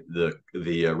the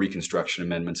Reconstruction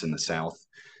amendments in the South,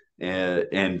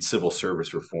 and civil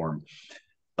service reform.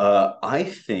 I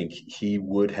think he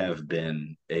would have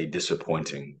been a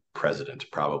disappointing president,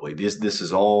 probably. This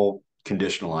is all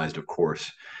conditionalized, of course,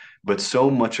 but so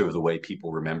much of the way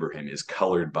people remember him is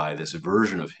colored by this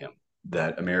version of him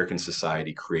that American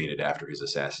society created after his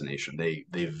assassination.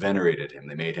 They venerated him.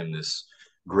 They made him this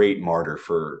great martyr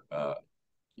for a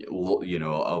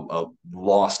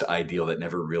lost ideal that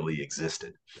never really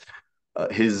existed.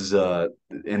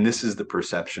 And this is the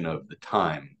perception of the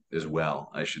time as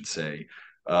well, I should say.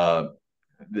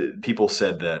 People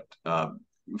said that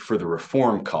for the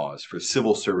reform cause, for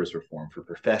civil service reform, for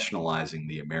professionalizing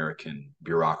the American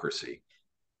bureaucracy,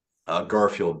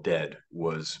 Garfield dead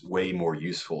was way more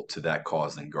useful to that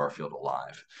cause than Garfield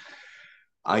alive.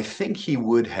 I think he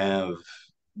would have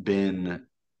been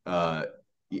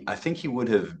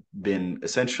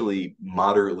essentially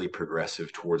moderately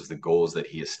progressive towards the goals that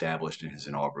he established in his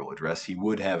inaugural address. He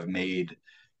would have made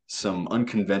some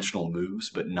unconventional moves,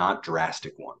 but not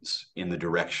drastic ones, in the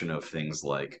direction of things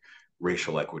like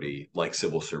racial equity, like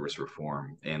civil service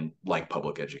reform, and like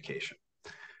public education.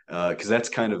 Because that's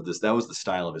kind of that was the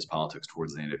style of his politics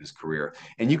towards the end of his career.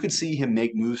 And you could see him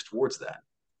make moves towards that.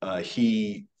 On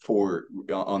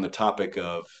the topic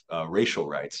of racial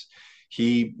rights,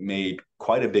 he made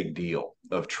quite a big deal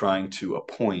of trying to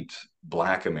appoint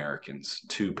Black Americans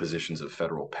to positions of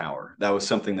federal power. That was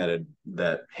something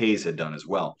that Hayes had done as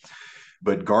well.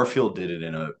 But Garfield did it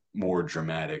in a more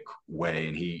dramatic way,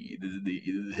 and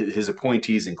his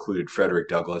appointees included Frederick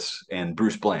Douglass and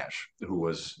Bruce Blanche, who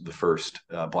was the first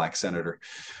Black senator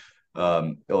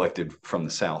elected from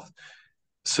the South.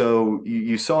 So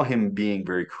you saw him being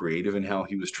very creative in how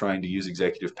he was trying to use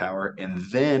executive power, and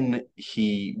then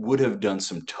he would have done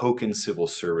some token civil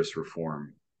service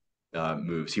reform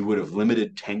moves. He would have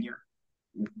limited tenure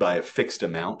by a fixed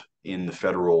amount in the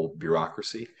federal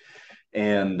bureaucracy,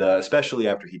 and especially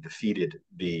after he defeated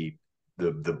the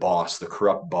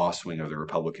corrupt boss wing of the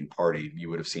Republican Party,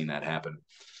 you would have seen that happen.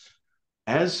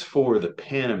 As for the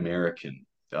Pan-American,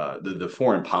 the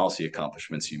foreign policy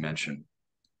accomplishments you mentioned,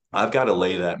 I've got to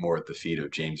lay that more at the feet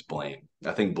of James Blaine.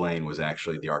 I think Blaine was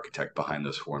actually the architect behind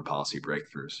those foreign policy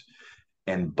breakthroughs.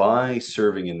 And by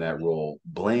serving in that role,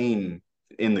 Blaine,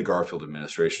 in the Garfield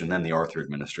administration and then the Arthur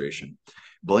administration,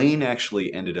 Blaine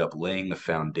actually ended up laying the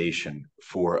foundation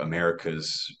for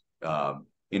America's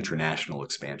international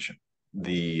expansion.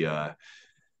 The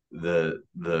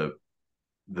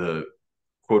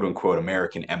quote unquote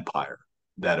American empire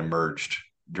that emerged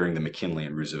during the McKinley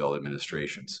and Roosevelt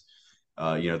administrations.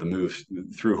 The move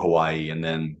through Hawaii and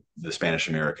then the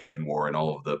Spanish-American War and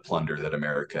all of the plunder that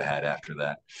America had after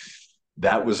that.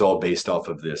 That was all based off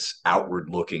of this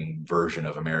outward-looking version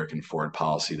of American foreign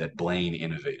policy that Blaine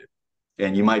innovated.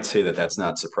 And you might say that that's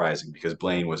not surprising because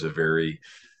Blaine was a very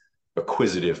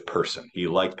acquisitive person. He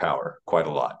liked power quite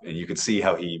a lot. And you could see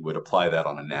how he would apply that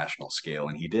on a national scale,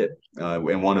 and he did.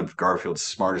 And one of Garfield's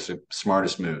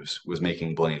smartest moves was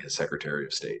making Blaine his Secretary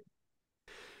of State.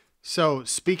 So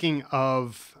speaking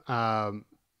of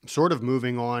sort of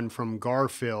moving on from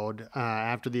Garfield,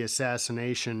 after the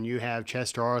assassination, you have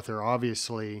Chester Arthur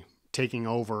obviously taking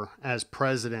over as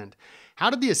president.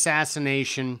 How did the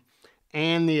assassination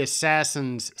and the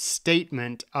assassin's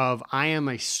statement of "I am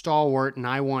a stalwart and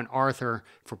I want Arthur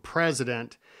for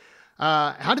president,"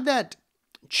 how did that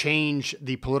change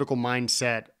the political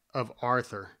mindset of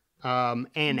Arthur?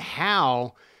 And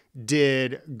how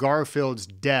did Garfield's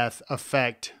death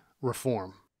affect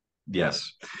reform?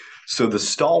 Yes. So the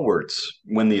stalwarts,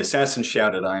 when the assassin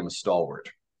shouted, "I am a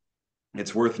stalwart,"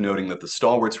 it's worth noting that the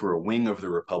stalwarts were a wing of the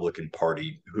Republican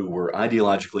Party who were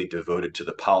ideologically devoted to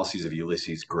the policies of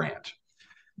Ulysses Grant.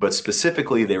 But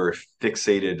specifically, they were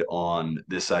fixated on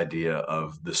this idea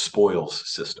of the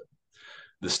spoils system.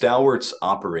 The stalwarts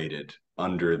operated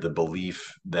under the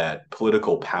belief that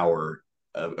political power,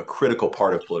 a critical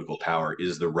part of political power,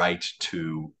 is the right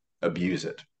to abuse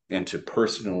it and to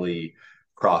personally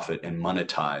profit and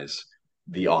monetize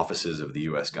the offices of the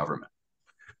U.S. government.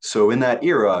 So in that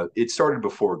era, it started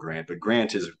before Grant, but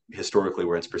Grant is historically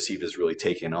where it's perceived as really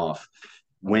taken off.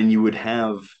 When you would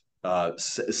have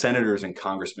senators and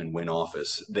congressmen win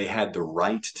office, they had the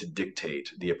right to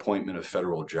dictate the appointment of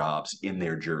federal jobs in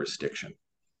their jurisdiction.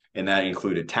 And that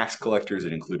included tax collectors,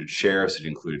 it included sheriffs, it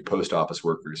included post office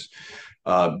workers.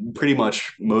 Pretty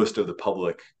much most of the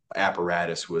public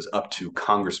apparatus was up to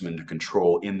congressmen to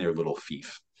control in their little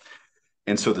fief.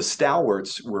 And so the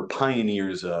stalwarts were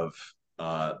pioneers of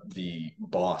the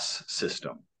boss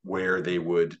system, where they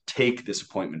would take this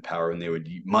appointment power and they would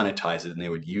monetize it and they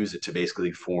would use it to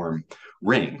basically form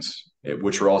rings,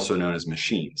 which were also known as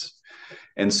machines.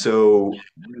 And so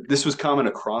this was common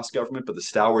across government, but the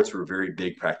stalwarts were very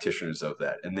big practitioners of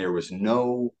that. And there was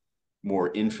no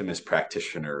more infamous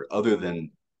practitioner other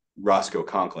than Roscoe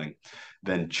Conkling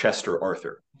than Chester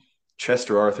Arthur.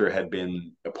 Chester Arthur had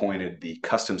been appointed the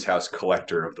Customs House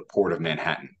Collector of the Port of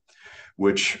Manhattan,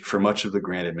 which for much of the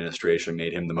Grant administration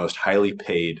made him the most highly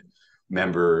paid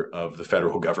member of the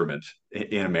federal government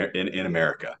in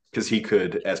America, because he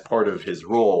could, as part of his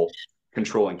role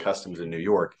controlling customs in New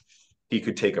York, he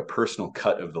could take a personal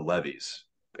cut of the levies,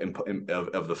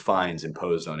 of the fines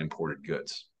imposed on imported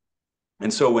goods.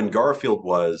 And so when Garfield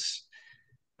was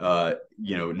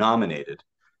nominated,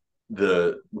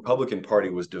 the Republican Party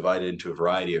was divided into a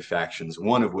variety of factions,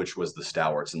 one of which was the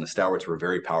stalwarts, and the stalwarts were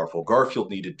very powerful. Garfield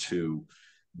needed to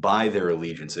buy their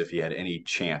allegiance if he had any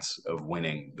chance of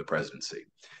winning the presidency.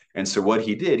 And so what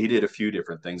he did a few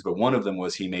different things, but one of them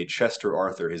was he made Chester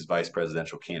Arthur his vice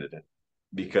presidential candidate,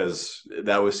 because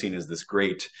that was seen as this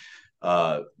great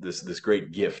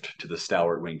gift to the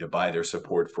stalwart wing to buy their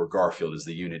support for Garfield as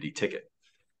the unity ticket.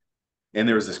 And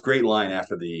there was this great line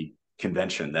after the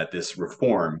convention that this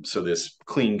reform, so this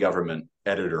clean government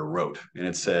editor wrote. And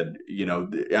it said,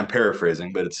 I'm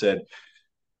paraphrasing, but it said,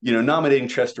 nominating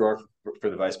Chester Arthur for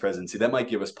the vice presidency, that might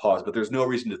give us pause, but there's no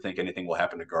reason to think anything will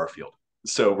happen to Garfield.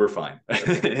 So we're fine,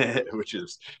 which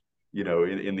is,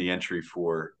 in the entry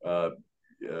for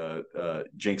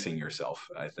jinxing yourself,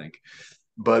 I think.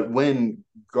 But when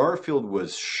Garfield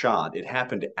was shot, it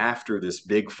happened after this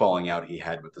big falling out he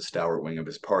had with the stalwart wing of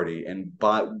his party. And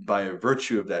by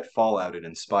virtue of that fallout, it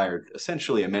inspired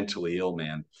essentially a mentally ill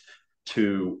man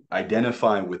to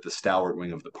identify with the stalwart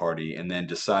wing of the party and then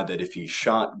decide that if he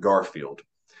shot Garfield,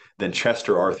 then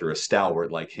Chester Arthur, a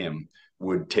stalwart like him,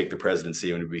 would take the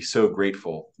presidency and would be so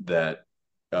grateful that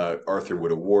Arthur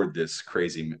would award this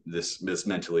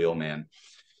mentally ill man,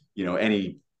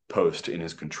 any post in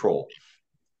his control.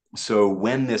 So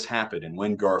when this happened and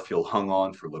when Garfield hung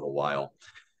on for a little while,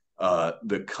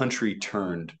 the country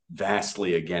turned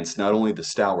vastly against not only the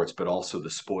stalwarts, but also the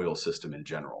spoil system in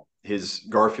general. His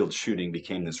Garfield shooting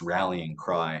became this rallying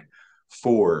cry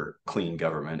for clean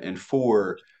government and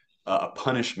for a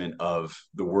punishment of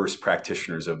the worst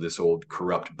practitioners of this old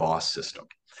corrupt boss system.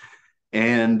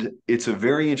 And it's a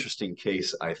very interesting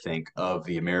case, I think, of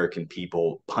the American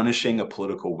people punishing a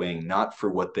political wing, not for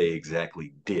what they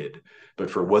exactly did, but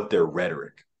for what their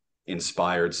rhetoric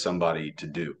inspired somebody to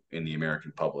do in the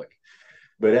American public.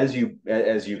 But as you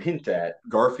hint at,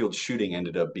 Garfield's shooting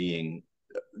ended up being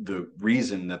the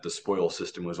reason that the spoil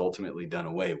system was ultimately done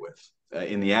away with.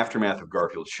 In the aftermath of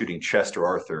Garfield's shooting, Chester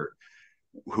Arthur,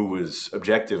 who was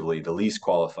objectively the least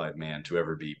qualified man to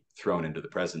ever be thrown into the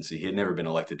presidency. He had never been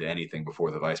elected to anything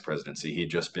before the vice presidency. He had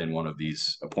just been one of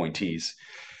these appointees.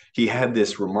 He had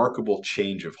this remarkable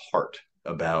change of heart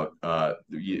about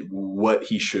what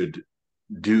he should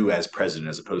do as president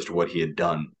as opposed to what he had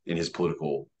done in his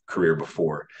political career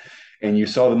before. And you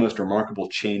saw the most remarkable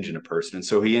change in a person. And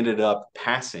so he ended up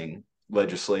passing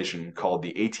legislation called the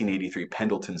 1883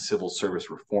 Pendleton Civil Service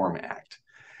Reform Act,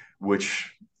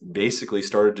 which basically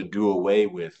started to do away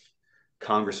with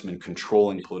congressmen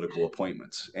controlling political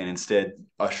appointments and instead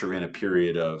usher in a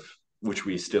period of, which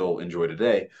we still enjoy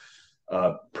today,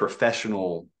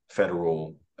 professional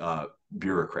federal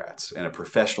bureaucrats and a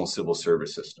professional civil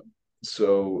service system.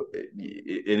 So,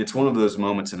 and it's one of those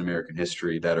moments in American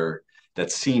history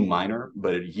that seem minor,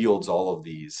 but it yields all of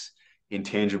these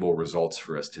intangible results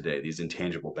for us today, these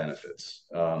intangible benefits.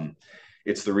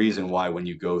 It's the reason why when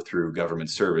you go through government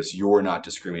service, you're not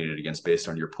discriminated against based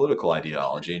on your political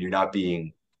ideology, and you're not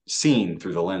being seen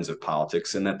through the lens of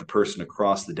politics, and that the person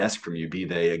across the desk from you, be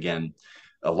they, again,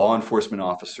 a law enforcement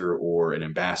officer or an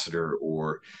ambassador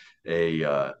or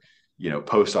a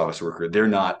post office worker, they're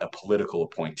not a political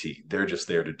appointee. They're just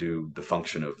there to do the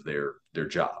function of their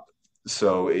job.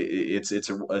 So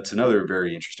it's another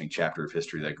very interesting chapter of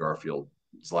history that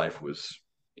Garfield's life was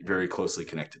very closely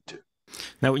connected to.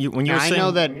 Now, when you were saying,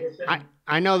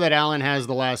 I know that Alan has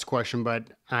the last question, but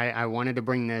I wanted to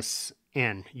bring this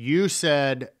in. You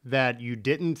said that you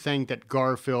didn't think that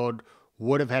Garfield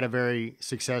would have had a very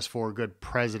successful or good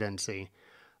presidency.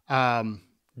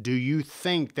 Do you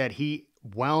think that he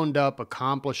wound up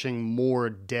accomplishing more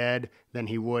dead than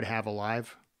he would have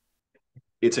alive?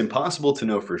 It's impossible to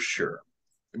know for sure,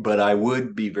 but I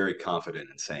would be very confident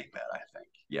in saying that, I think.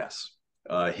 Yes.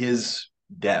 His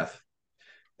death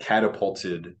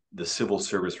catapulted the civil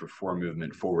service reform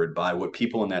movement forward by what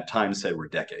people in that time said were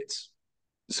decades.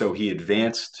 So he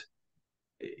advanced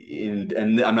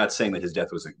and I'm not saying that his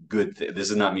death was a good thing. This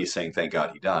is not me saying thank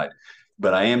God he died,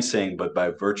 but I am saying, but by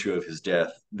virtue of his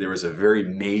death, there was a very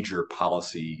major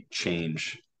policy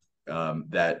change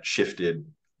that shifted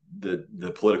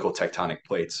the political tectonic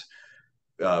plates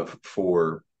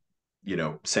for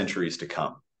centuries to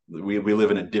come. We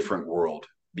live in a different world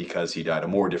because he died, a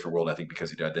more different world, I think, because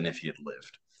he died than if he had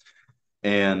lived.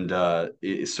 And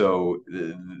so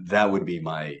that would be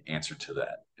my answer to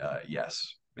that.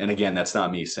 Yes. And again, that's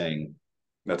not me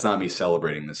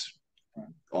celebrating this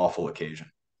awful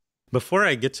occasion. Before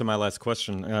I get to my last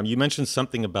question, you mentioned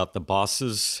something about the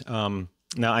bosses. Now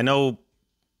I know,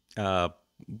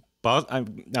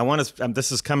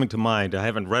 this is coming to mind. I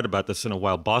haven't read about this in a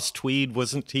while. Boss Tweed,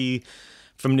 wasn't he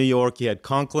from New York? You had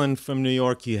Conklin from New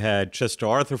York. You had Chester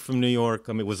Arthur from New York.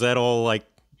 I mean, was that all like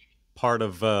part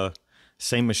of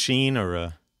same machine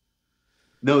or?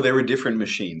 No, they were different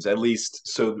machines. At least,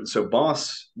 so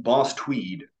Boss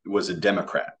Tweed was a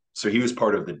Democrat. So he was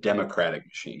part of the Democratic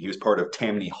machine. He was part of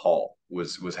Tammany Hall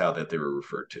was how that they were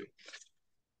referred to.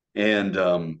 And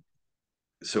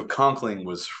so Conklin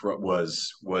was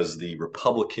the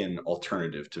Republican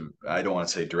alternative to, I don't want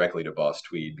to say directly to Boss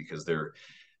Tweed because they're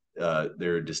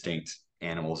distinct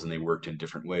animals and they worked in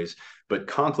different ways. But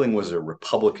Conkling was a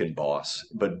Republican boss,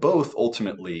 but both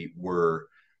ultimately were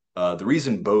the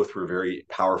reason both were very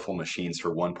powerful machines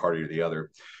for one party or the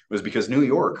other was because New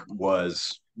York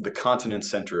was the continent's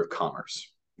center of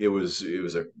commerce. It was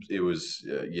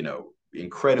you know,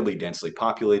 incredibly densely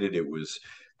populated. It was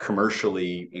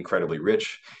commercially incredibly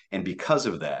rich, and because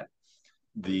of that,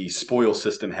 the spoil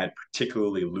system had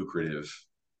particularly lucrative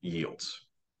yields.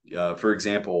 For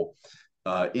example,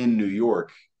 in New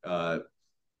York,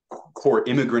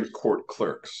 immigrant court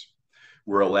clerks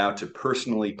were allowed to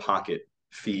personally pocket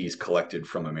fees collected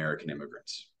from American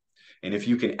immigrants. And if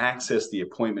you can access the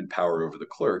appointment power over the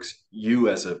clerks, you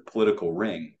as a political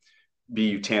ring, be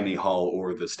you Tammany Hall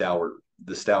or the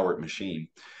stalwart machine,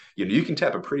 you know, you can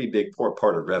tap a pretty big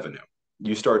part of revenue.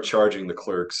 You start charging the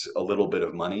clerks a little bit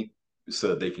of money so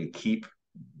that they can keep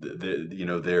you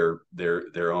know,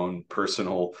 their own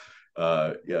personal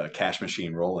cash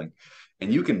machine rolling,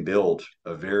 and you can build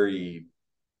a very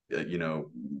you know,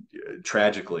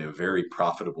 tragically, a very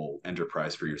profitable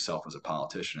enterprise for yourself as a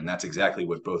politician. And that's exactly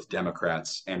what both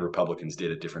Democrats and Republicans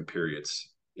did at different periods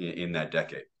in that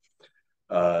decade.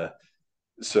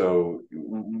 So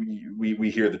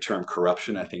we hear the term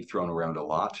corruption, I think, thrown around a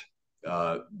lot.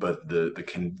 But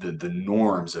the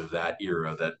norms of that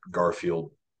era that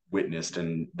Garfield witnessed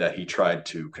and that he tried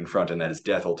to confront and that his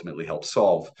death ultimately helped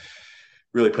solve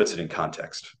really puts it in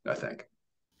context, I think.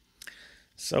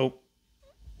 So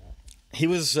he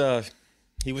was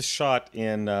shot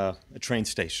in a train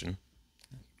station,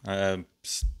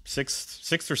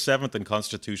 sixth or seventh in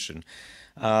Constitution.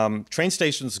 Train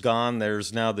station's gone.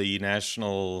 There's now the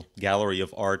National Gallery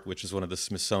of Art, which is one of the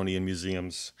Smithsonian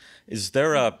museums. Is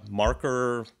there a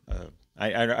marker?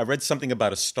 I read something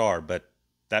about a star, but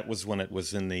that was when it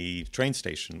was in the train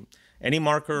station. Any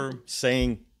marker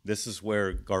saying this is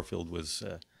where Garfield was?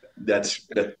 That's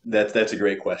a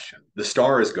great question. The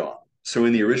star is gone. So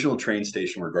in the original train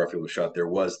station where Garfield was shot, there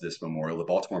was this memorial, the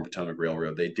Baltimore and Potomac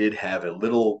Railroad. They did have a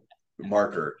little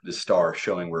marker, the star,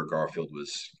 showing where Garfield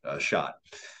was shot.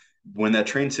 When that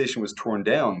train station was torn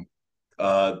down,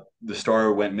 the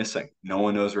star went missing. No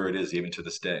one knows where it is, even to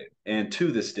this day. And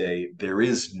to this day, there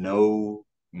is no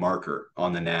marker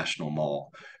on the National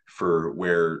Mall for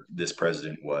where this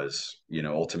president was, you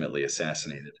know, ultimately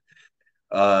assassinated.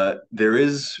 There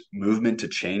is movement to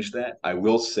change that. I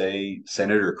will say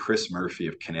Senator Chris Murphy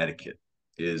of Connecticut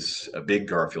is a big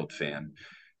Garfield fan,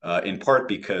 in part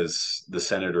because the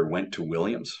senator went to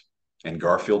Williams and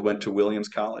Garfield went to Williams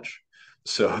College.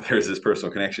 So there's this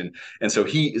personal connection. And so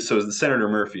the Senator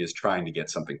Murphy is trying to get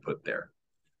something put there.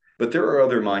 But there are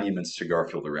other monuments to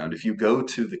Garfield around. If you go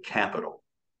to the Capitol,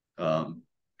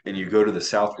 and you go to the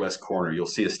southwest corner, you'll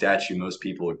see a statue most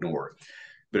people ignore.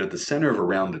 But at the center of a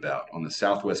roundabout on the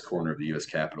southwest corner of the U.S.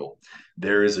 Capitol,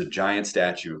 there is a giant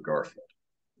statue of Garfield.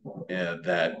 And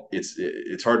that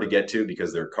it's hard to get to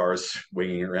because there are cars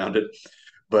winging around it.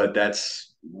 But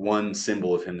that's one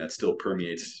symbol of him that still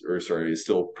is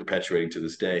still perpetuating to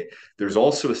this day. There's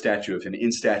also a statue of him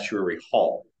in Statuary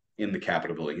Hall in the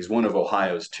Capitol building. He's one of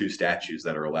Ohio's 2 statues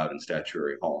that are allowed in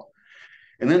Statuary Hall.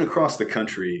 And then across the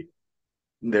country,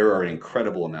 there are an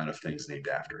incredible amount of things named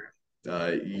after him.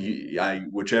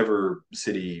 Whichever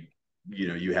city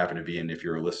you happen to be in, if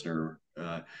you're a listener,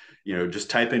 just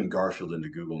type in Garfield into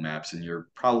Google Maps, and you're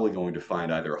probably going to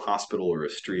find either a hospital or a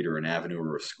street or an avenue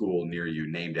or a school near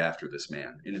you named after this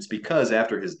man. And it's because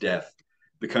after his death,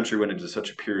 the country went into such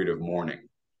a period of mourning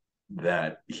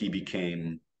that he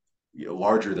became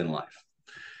larger than life.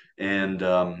 And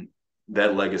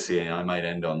that legacy, and I might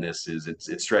end on this, is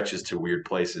it stretches to weird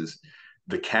places.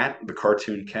 The cat, the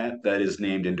cartoon cat, that is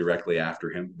named indirectly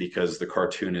after him because the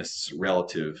cartoonist's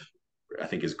relative, I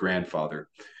think his grandfather,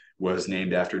 was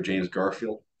named after James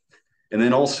Garfield. And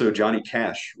then also Johnny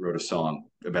Cash wrote a song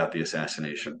about the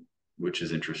assassination, which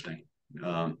is interesting.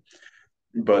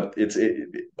 But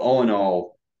all in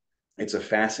all, it's a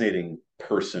fascinating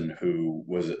person who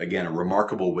was, again, a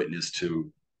remarkable witness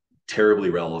to terribly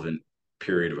relevant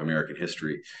period of American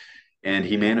history. And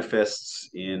he manifests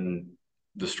in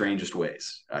the strangest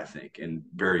ways, I think, and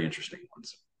very interesting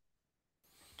ones.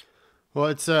 Well,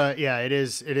 it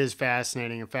is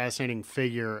fascinating, a fascinating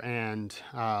figure, and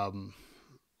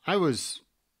I was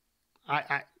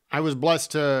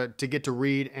blessed to get to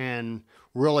read and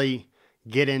really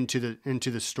get into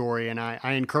the story, and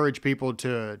I encourage people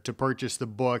to purchase the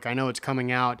book. I know it's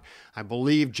coming out, I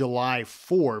believe, July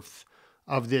 4th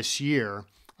of this year.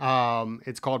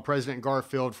 It's called President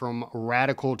Garfield: From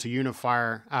Radical to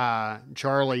Unifier.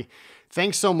 Charlie,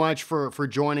 thanks so much for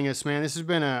joining us, man. This has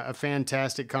been a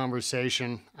fantastic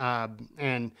conversation.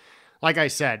 And like I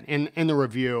said in the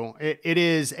review, it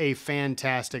is a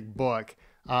fantastic book,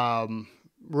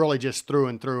 really just through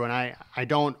and through. And I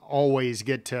don't always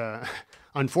get to,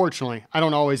 unfortunately, I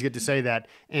don't always get to say that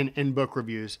in book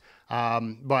reviews.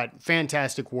 But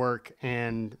fantastic work,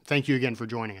 and thank you again for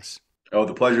joining us. Oh,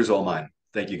 the pleasure's all mine.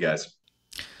 Thank you, guys.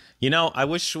 You know, I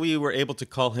wish we were able to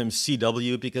call him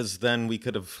CW, because then we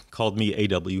could have called me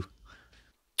AW.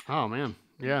 Oh man,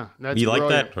 yeah, that's You like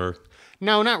brilliant. that, or?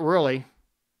 No, not really.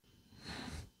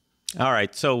 All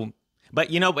right, so, but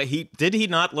he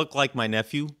not look like my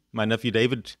nephew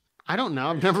David? I don't know.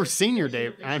 I've never seen your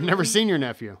Dave. I've never seen your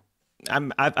nephew.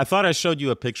 I thought I showed you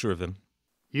a picture of him.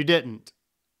 You didn't.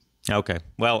 Okay.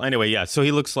 Well, anyway, yeah. So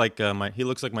he looks like my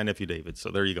nephew David.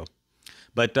 So there you go.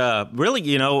 But really,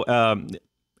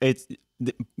 it's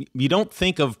you don't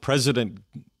think of President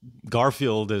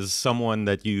Garfield as someone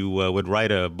that you would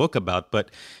write a book about,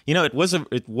 but it was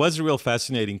a real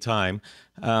fascinating time.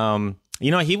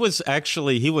 He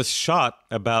was shot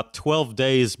about 12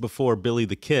 days before Billy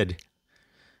the Kid.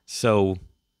 So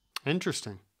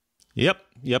Interesting. Yep.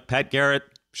 Pat Garrett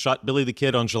shot Billy the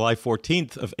Kid on July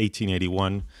 14th of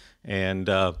 1881, and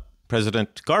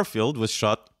President Garfield was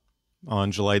shot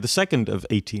on July the 2nd of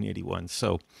 1881.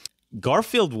 So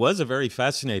Garfield was a very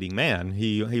fascinating man.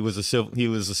 He was a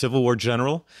Civil War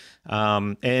general,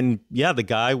 and yeah, the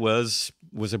guy was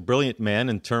a brilliant man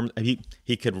in terms.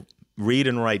 He could read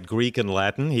and write Greek and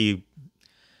Latin. He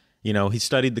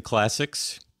studied the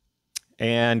classics.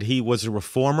 And he was a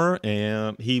reformer,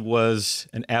 and he was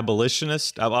an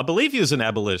abolitionist. I believe he was an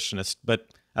abolitionist, but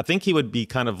I think he would be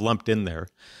kind of lumped in there.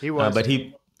 He was.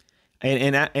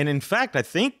 And in fact, I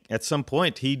think at some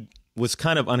point he was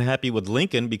kind of unhappy with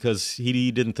Lincoln because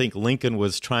he didn't think Lincoln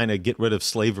was trying to get rid of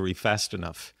slavery fast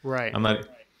enough. Right.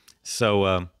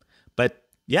 But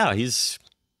yeah, he's,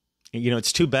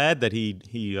 it's too bad that he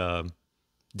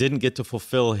didn't get to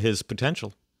fulfill his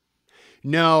potential.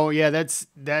 No, yeah, that's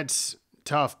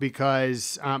tough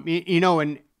because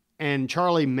and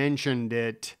Charlie mentioned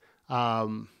it.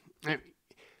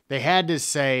 They had to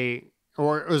say,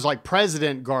 or it was like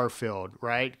President Garfield,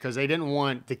 right? Because they didn't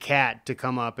want the cat to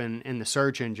come up in the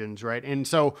search engines, right? And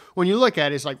so when you look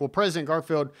at it, it's like, well, President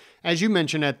Garfield, as you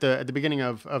mentioned at the beginning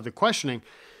of the questioning,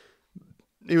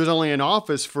 he was only in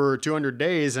office for 200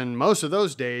 days, and most of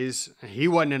those days he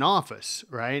wasn't in office,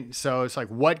 right? So it's like,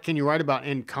 what can you write about?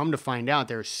 And come to find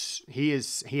out, he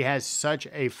has such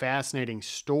a fascinating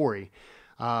story,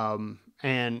 and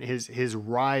his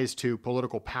rise to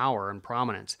political power and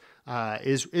prominence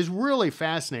is really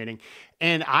fascinating.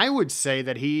 And I would say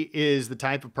that he is the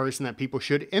type of person that people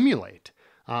should emulate.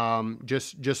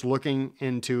 Just looking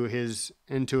into his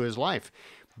life,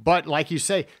 but like you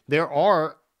say, there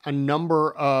are a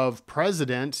number of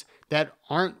presidents that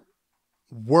aren't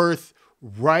worth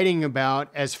writing about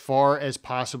as far as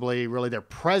possibly really their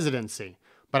presidency.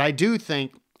 But I do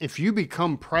think if you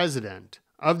become president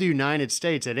of the United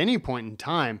States at any point in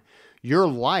time, your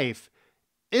life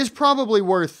is probably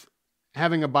worth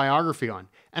having a biography on.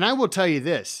 And I will tell you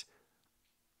this,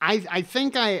 I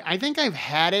think I've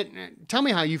had it. Tell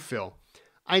me how you feel.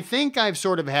 I think I've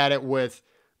sort of had it with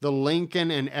the Lincoln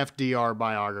and FDR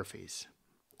biographies.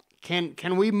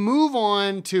 Can we move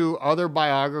on to other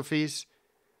biographies?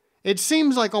 It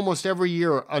seems like almost every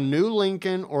year a new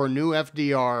Lincoln or a new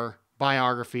FDR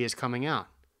biography is coming out.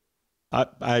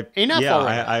 I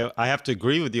have to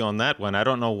agree with you on that one. I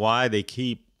don't know why they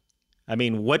keep. I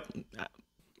mean, what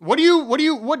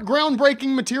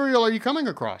groundbreaking material are you coming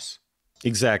across?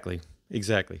 Exactly.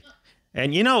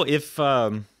 And if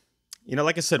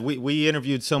like I said, we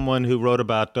interviewed someone who wrote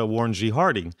about Warren G.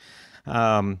 Harding.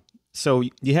 So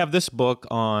you have this book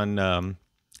on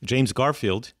James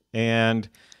Garfield, and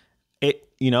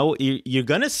you're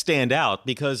going to stand out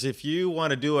because if you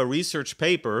want to do a research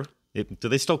paper, do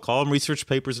they still call them research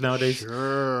papers nowadays?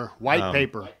 Sure, white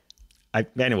paper.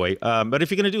 But if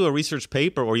you're going to do a research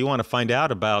paper or you want to find out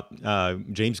about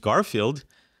James Garfield,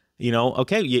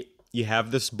 okay, you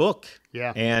have this book,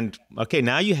 yeah, and okay,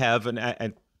 now you have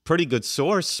a pretty good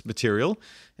source material,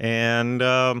 and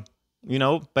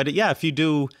but yeah, if you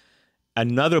do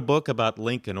another book about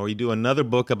Lincoln, or you do another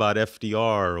book about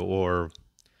FDR, or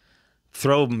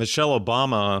throw Michelle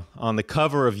Obama on the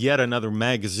cover of yet another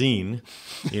magazine,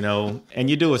 and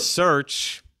you do a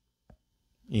search,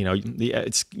 you're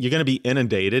going to be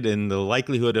inundated, and the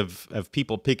likelihood of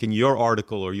people picking your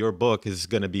article or your book is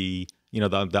going to be,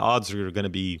 the odds are going to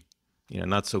be,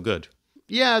 not so good.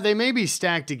 Yeah, they may be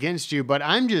stacked against you, but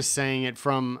I'm just saying it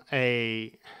from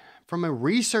a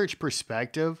research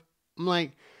perspective. I'm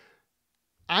like,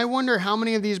 I wonder how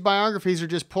many of these biographies are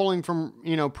just pulling from,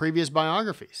 previous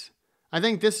biographies. I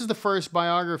think this is the first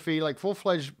biography, like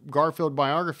full-fledged Garfield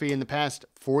biography in the past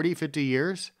 40, 50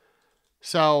 years.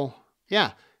 So,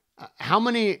 yeah. How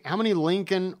many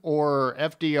Lincoln or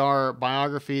FDR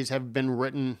biographies have been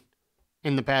written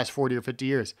in the past 40 or 50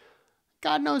 years?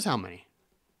 God knows how many.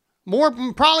 More,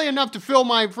 probably enough to fill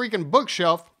my freaking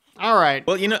bookshelf. All right.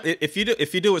 Well, if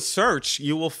you do a search,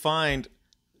 you will find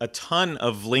a ton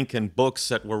of Lincoln books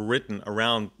that were written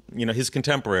around, his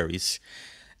contemporaries.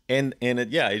 And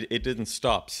it didn't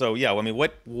stop. So yeah, I mean,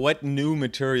 what new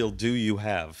material do you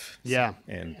have? Yeah,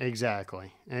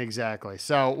 exactly.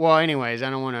 So, well, anyways, I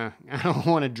don't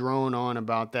want to drone on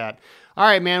about that. All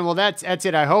right, man. Well, that's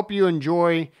it. I hope you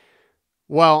enjoy.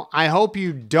 Well, I hope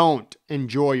you don't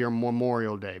enjoy your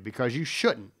Memorial Day, because you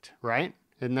shouldn't, right?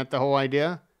 Isn't that the whole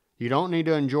idea? You don't need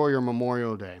to enjoy your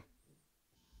Memorial Day.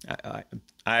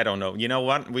 I don't know. You know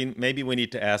what? Maybe we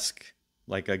need to ask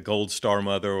like a Gold Star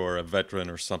mother or a veteran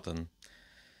or something.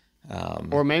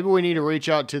 Or maybe we need to reach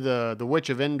out to the Witch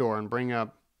of Endor and bring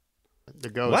up the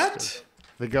ghost. What?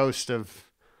 The ghost of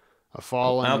a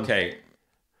fallen. Okay.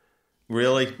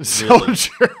 Really?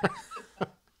 Soldier. Really?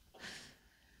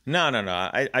 No.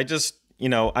 I just,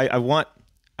 I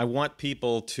want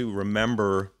people to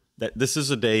remember that this is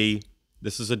a day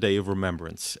of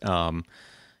remembrance. I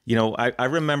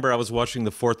remember I was watching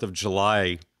the 4th of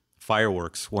July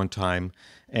fireworks one time,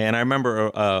 and I remember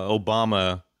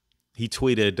Obama, he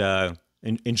tweeted,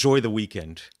 enjoy the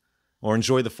weekend, or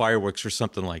enjoy the fireworks, or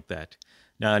something like that.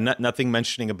 Nothing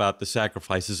mentioning about the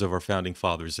sacrifices of our founding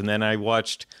fathers. And then I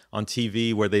watched on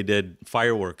TV where they did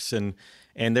fireworks, and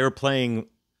they were playing,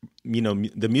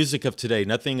 the music of today,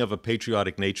 nothing of a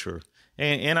patriotic nature.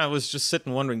 And I was just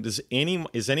sitting wondering, is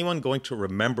anyone going to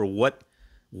remember what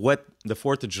the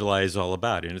 4th of July is all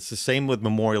about? And it's the same with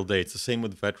Memorial Day. It's the same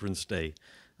with Veterans Day.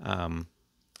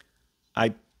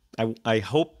 I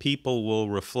hope people will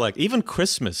reflect. Even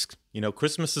Christmas,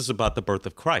 Christmas is about the birth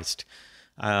of Christ.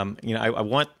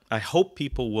 I hope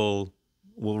people will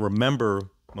remember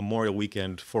Memorial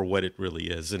Weekend for what it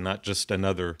really is, and not just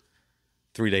another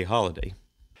 3-day holiday.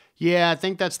 Yeah, I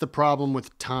think that's the problem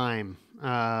with time.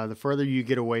 The further you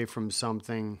get away from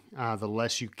something, the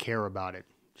less you care about it.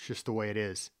 It's just the way it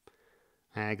is.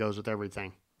 And it goes with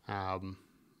everything.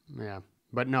 Yeah.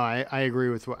 But no, I agree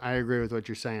with what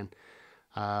you're saying.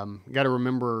 Got to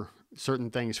remember certain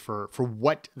things for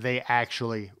what they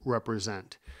actually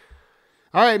represent.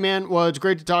 All right, man. Well, it's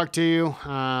great to talk to you.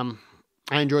 I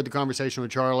enjoyed the conversation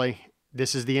with Charlie.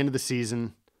 This is the end of the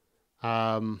season.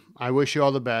 I wish you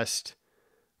all the best.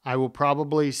 I will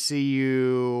probably see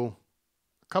you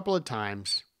a couple of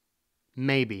times,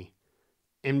 maybe,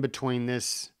 in between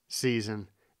this season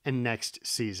and next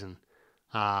season.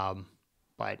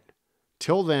 But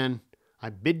till then,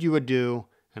 I bid you adieu.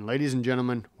 And ladies and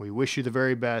gentlemen, we wish you the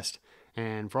very best.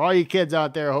 And for all you kids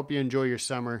out there, I hope you enjoy your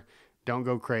summer. Don't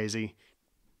go crazy.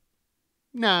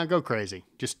 Nah, go crazy.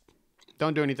 Just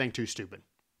don't do anything too stupid.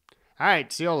 All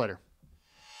right, see you all later.